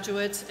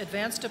graduates,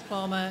 Advanced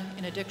Diploma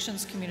in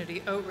Addictions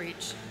Community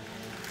Outreach.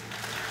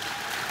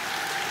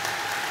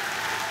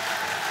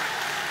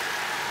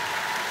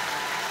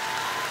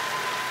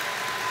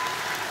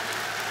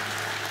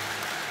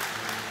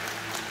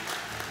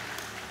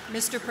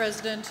 Mr.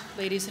 President,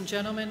 ladies and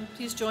gentlemen,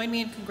 please join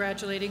me in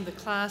congratulating the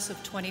class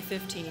of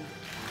 2015.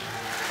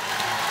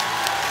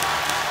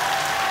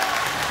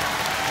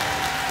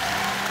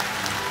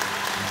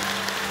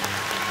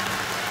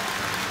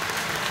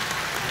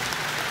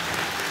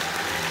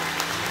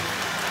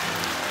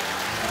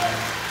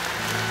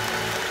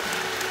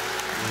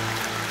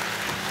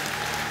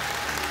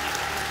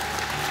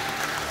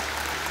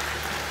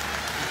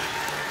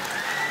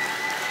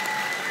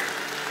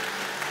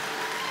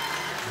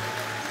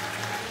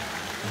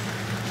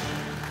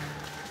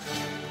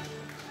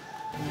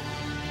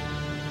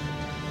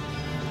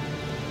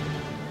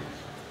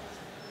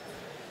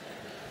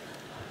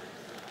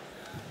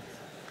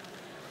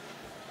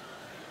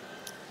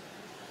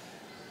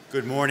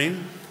 Good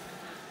morning.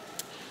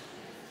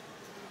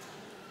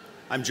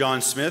 I'm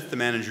John Smith, the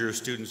manager of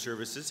student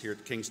services here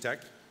at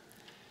Kingstec.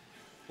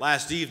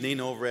 Last evening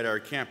over at our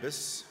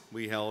campus,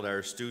 we held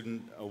our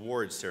student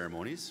awards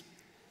ceremonies,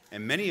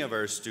 and many of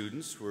our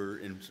students were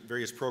in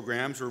various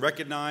programs were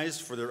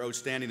recognized for their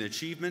outstanding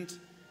achievement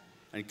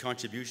and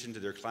contribution to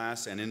their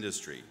class and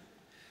industry.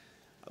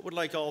 I would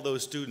like all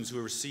those students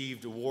who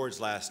received awards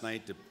last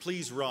night to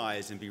please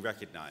rise and be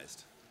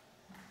recognized.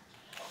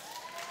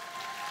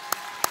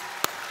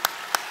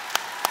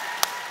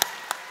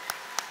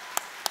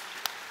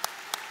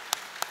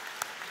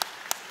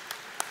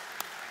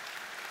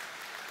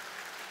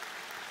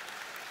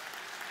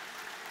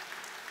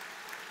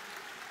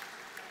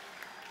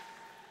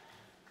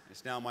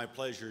 It's now my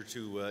pleasure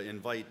to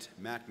invite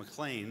Matt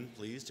McLean,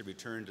 please, to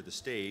return to the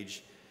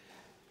stage.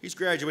 He's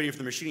graduating from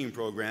the machining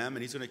program,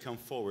 and he's going to come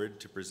forward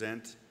to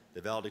present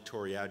the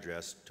valedictory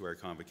address to our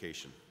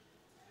convocation.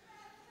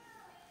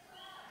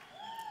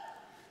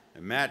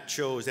 And Matt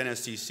chose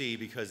NSCC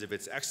because of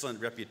its excellent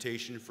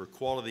reputation for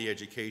quality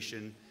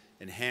education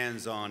and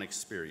hands-on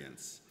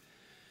experience.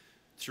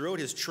 Throughout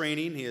his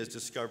training, he has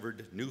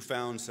discovered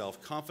newfound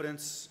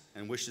self-confidence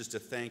and wishes to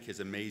thank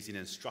his amazing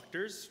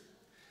instructors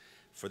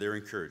for their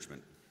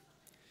encouragement.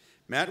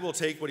 Matt will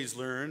take what he's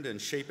learned and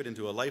shape it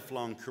into a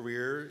lifelong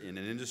career in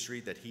an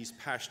industry that he's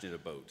passionate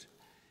about.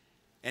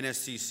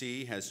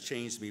 NSCC has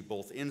changed me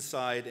both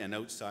inside and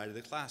outside of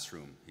the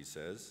classroom, he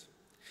says.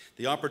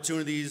 The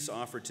opportunities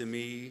offered to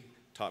me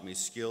taught me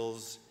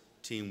skills,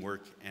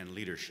 teamwork, and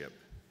leadership.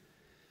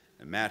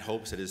 And Matt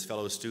hopes that his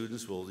fellow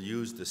students will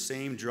use the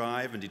same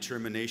drive and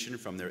determination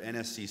from their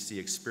NSCC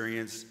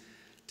experience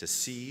to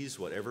seize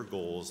whatever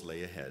goals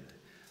lay ahead.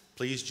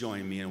 Please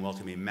join me in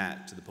welcoming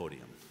Matt to the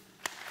podium.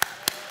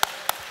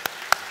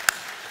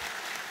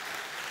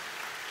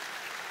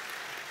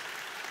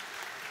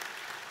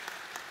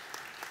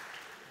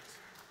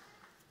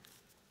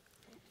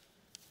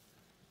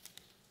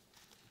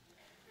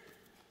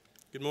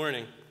 Good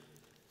morning.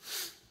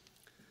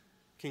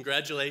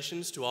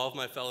 Congratulations to all of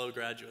my fellow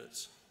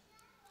graduates,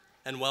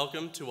 and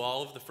welcome to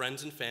all of the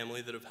friends and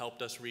family that have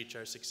helped us reach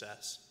our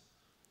success.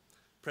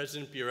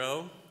 President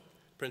Bureau,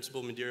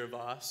 Principal Madeira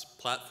Voss,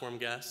 platform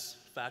guests,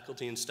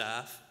 faculty and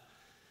staff,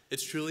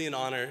 it's truly an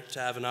honor to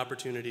have an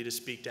opportunity to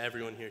speak to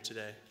everyone here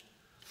today.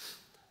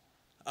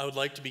 I would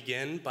like to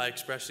begin by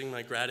expressing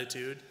my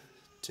gratitude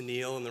to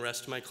Neil and the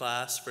rest of my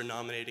class for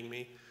nominating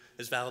me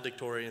as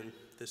valedictorian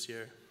this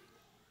year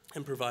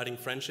and providing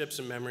friendships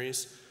and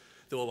memories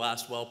that will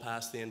last well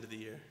past the end of the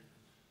year.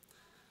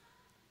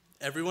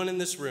 Everyone in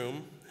this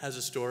room has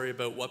a story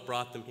about what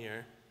brought them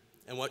here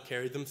and what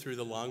carried them through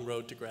the long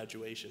road to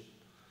graduation.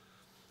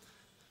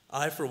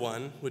 I, for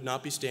one, would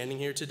not be standing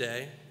here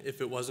today if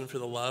it wasn't for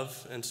the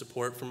love and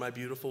support from my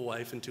beautiful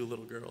wife and 2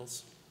 little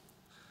girls.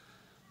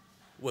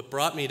 What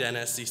brought me to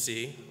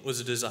NSCC was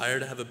a desire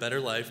to have a better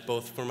life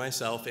both for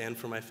myself and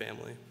for my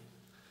family.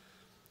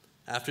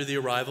 After the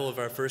arrival of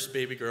our first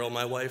baby girl,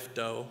 my wife,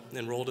 Doe,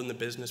 enrolled in the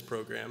business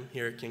program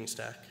here at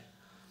Kingstec.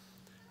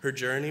 Her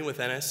journey with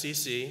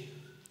NSCC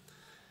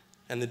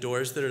and the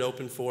doors that it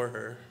opened for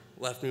her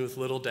left me with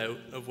little doubt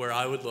of where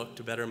I would look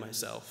to better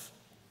myself.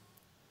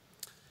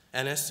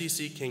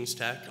 NSCC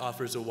Kingstec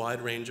offers a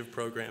wide range of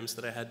programs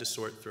that I had to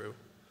sort through.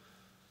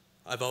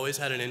 I've always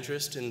had an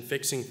interest in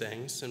fixing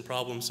things and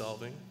problem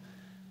solving,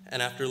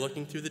 and after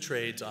looking through the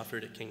trades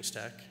offered at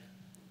Kingstec,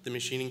 the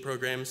machining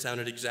program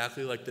sounded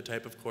exactly like the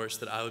type of course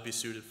that I would be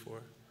suited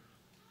for.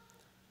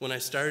 When I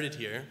started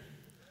here,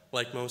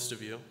 like most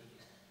of you,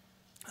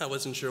 I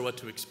wasn't sure what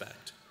to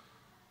expect.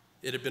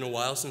 It had been a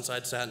while since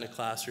I'd sat in a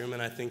classroom,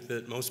 and I think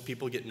that most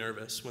people get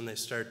nervous when they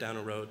start down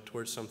a road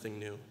towards something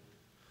new.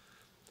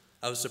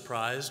 I was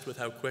surprised with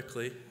how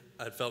quickly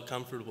I'd felt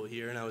comfortable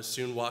here, and I was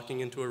soon walking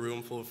into a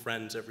room full of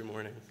friends every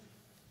morning.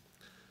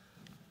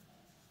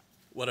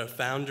 What I've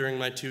found during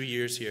my 2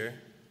 years here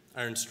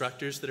are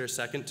instructors that are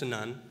second to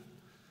none.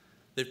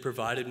 They've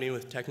provided me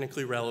with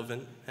technically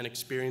relevant and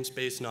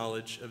experience-based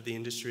knowledge of the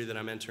industry that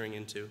I'm entering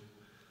into.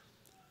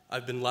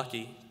 I've been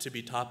lucky to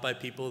be taught by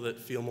people that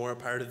feel more a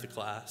part of the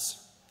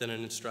class than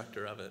an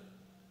instructor of it.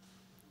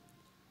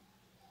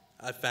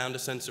 I've found a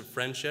sense of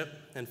friendship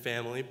and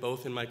family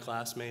both in my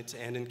classmates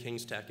and in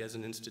Kingstec as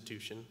an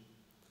institution.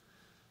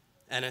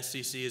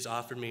 NSCC has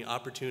offered me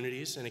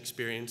opportunities and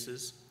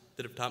experiences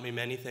that have taught me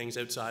many things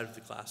outside of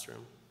the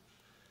classroom.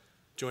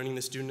 Joining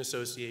the Student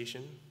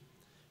Association,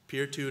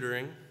 peer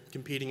tutoring,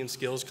 competing in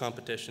skills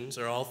competitions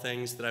are all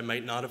things that I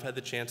might not have had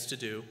the chance to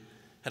do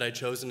had I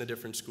chosen a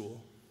different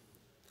school.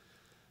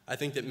 I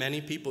think that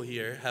many people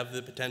here have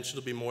the potential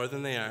to be more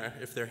than they are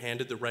if they're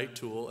handed the right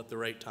tool at the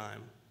right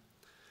time.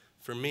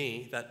 For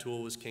me, that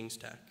tool was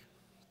Kingstec.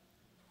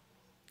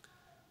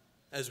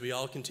 As we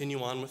all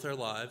continue on with our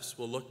lives,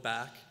 we'll look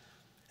back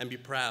and be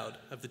proud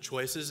of the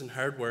choices and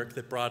hard work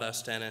that brought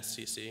us to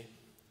NSCC.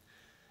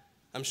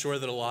 I'm sure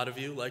that a lot of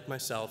you, like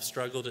myself,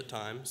 struggled at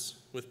times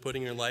with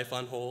putting your life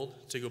on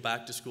hold to go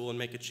back to school and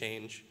make a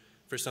change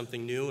for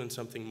something new and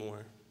something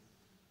more.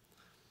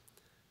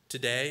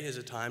 Today is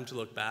a time to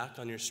look back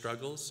on your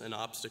struggles and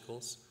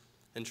obstacles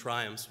and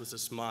triumphs with a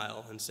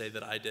smile and say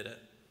that I did it.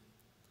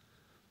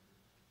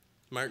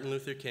 Martin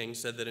Luther King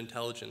said that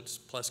intelligence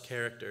plus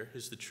character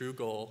is the true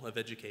goal of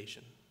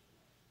education.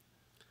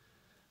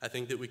 I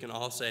think that we can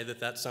all say that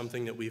that's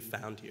something that we've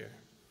found here.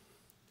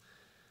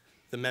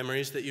 The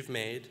memories that you've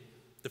made,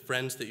 the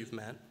friends that you've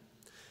met,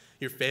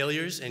 your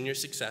failures and your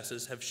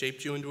successes have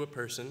shaped you into a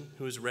person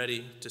who is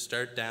ready to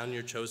start down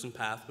your chosen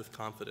path with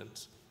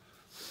confidence.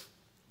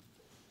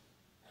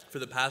 For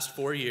the past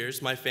 4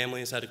 years, my family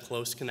has had a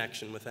close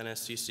connection with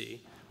NSCC,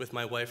 with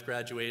my wife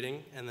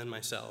graduating and then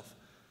myself.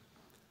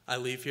 I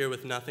leave here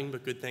with nothing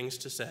but good things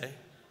to say,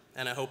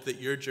 and I hope that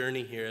your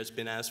journey here has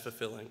been as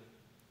fulfilling.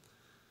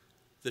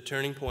 The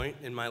turning point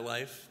in my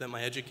life that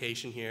my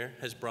education here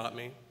has brought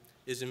me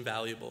is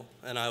invaluable,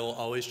 and I will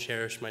always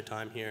cherish my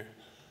time here.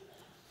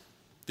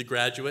 The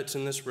graduates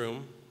in this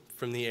room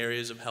from the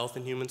areas of health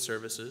and human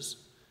services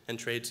and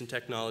trades and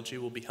technology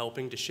will be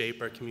helping to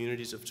shape our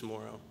communities of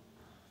tomorrow.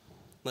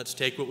 Let's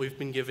take what we've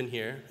been given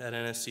here at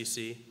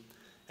NSCC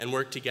and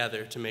work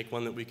together to make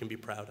one that we can be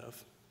proud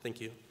of.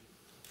 Thank you.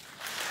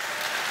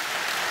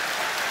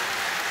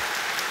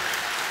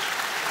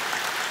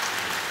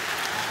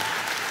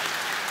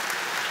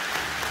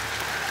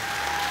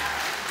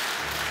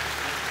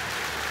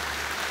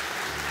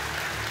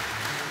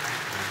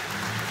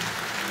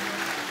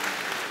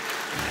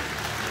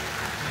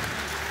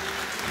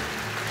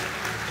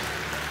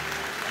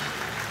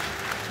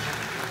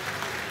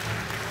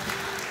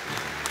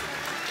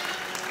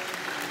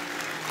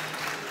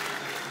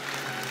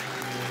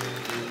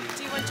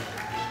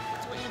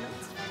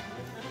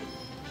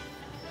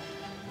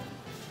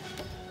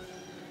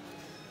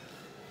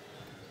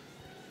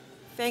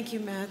 Thank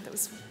you, Matt. That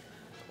was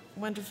a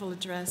wonderful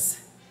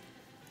address.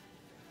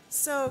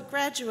 So,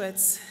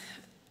 graduates,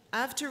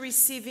 after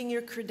receiving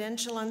your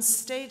credential on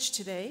stage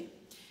today,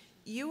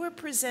 you were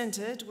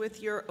presented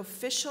with your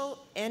official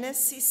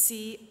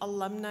NSCC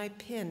alumni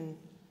pin.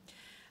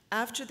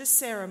 After the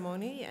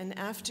ceremony and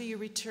after you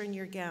return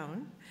your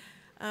gown,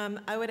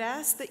 I would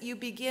ask that you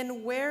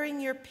begin wearing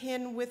your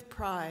pin with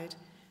pride,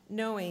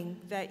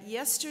 knowing that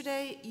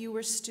yesterday you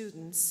were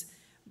students,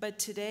 but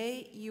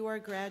today you are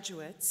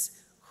graduates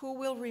who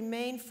will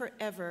remain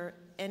forever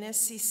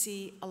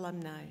NSCC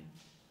alumni.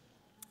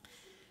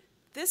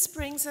 This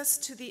brings us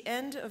to the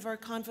end of our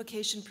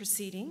convocation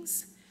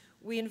proceedings.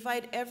 We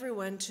invite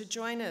everyone to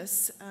join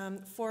us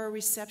for a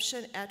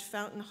reception at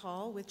Fountain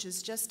Hall, which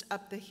is just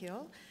up the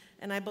hill,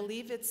 and I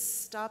believe it's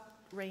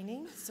stopped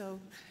raining, so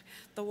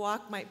the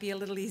walk might be a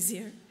little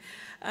easier.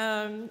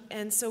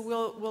 And so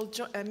we'll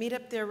meet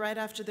up there right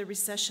after the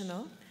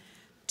recessional.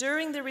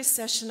 During the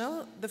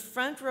recessional, the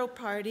front row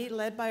party,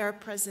 led by our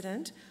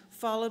president,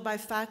 followed by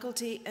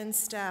faculty and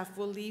staff,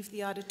 will leave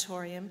the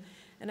auditorium.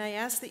 And I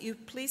ask that you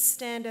please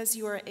stand as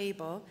you are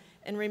able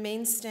and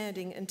remain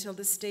standing until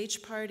the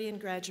stage party and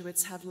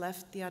graduates have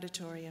left the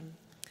auditorium.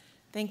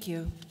 Thank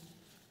you.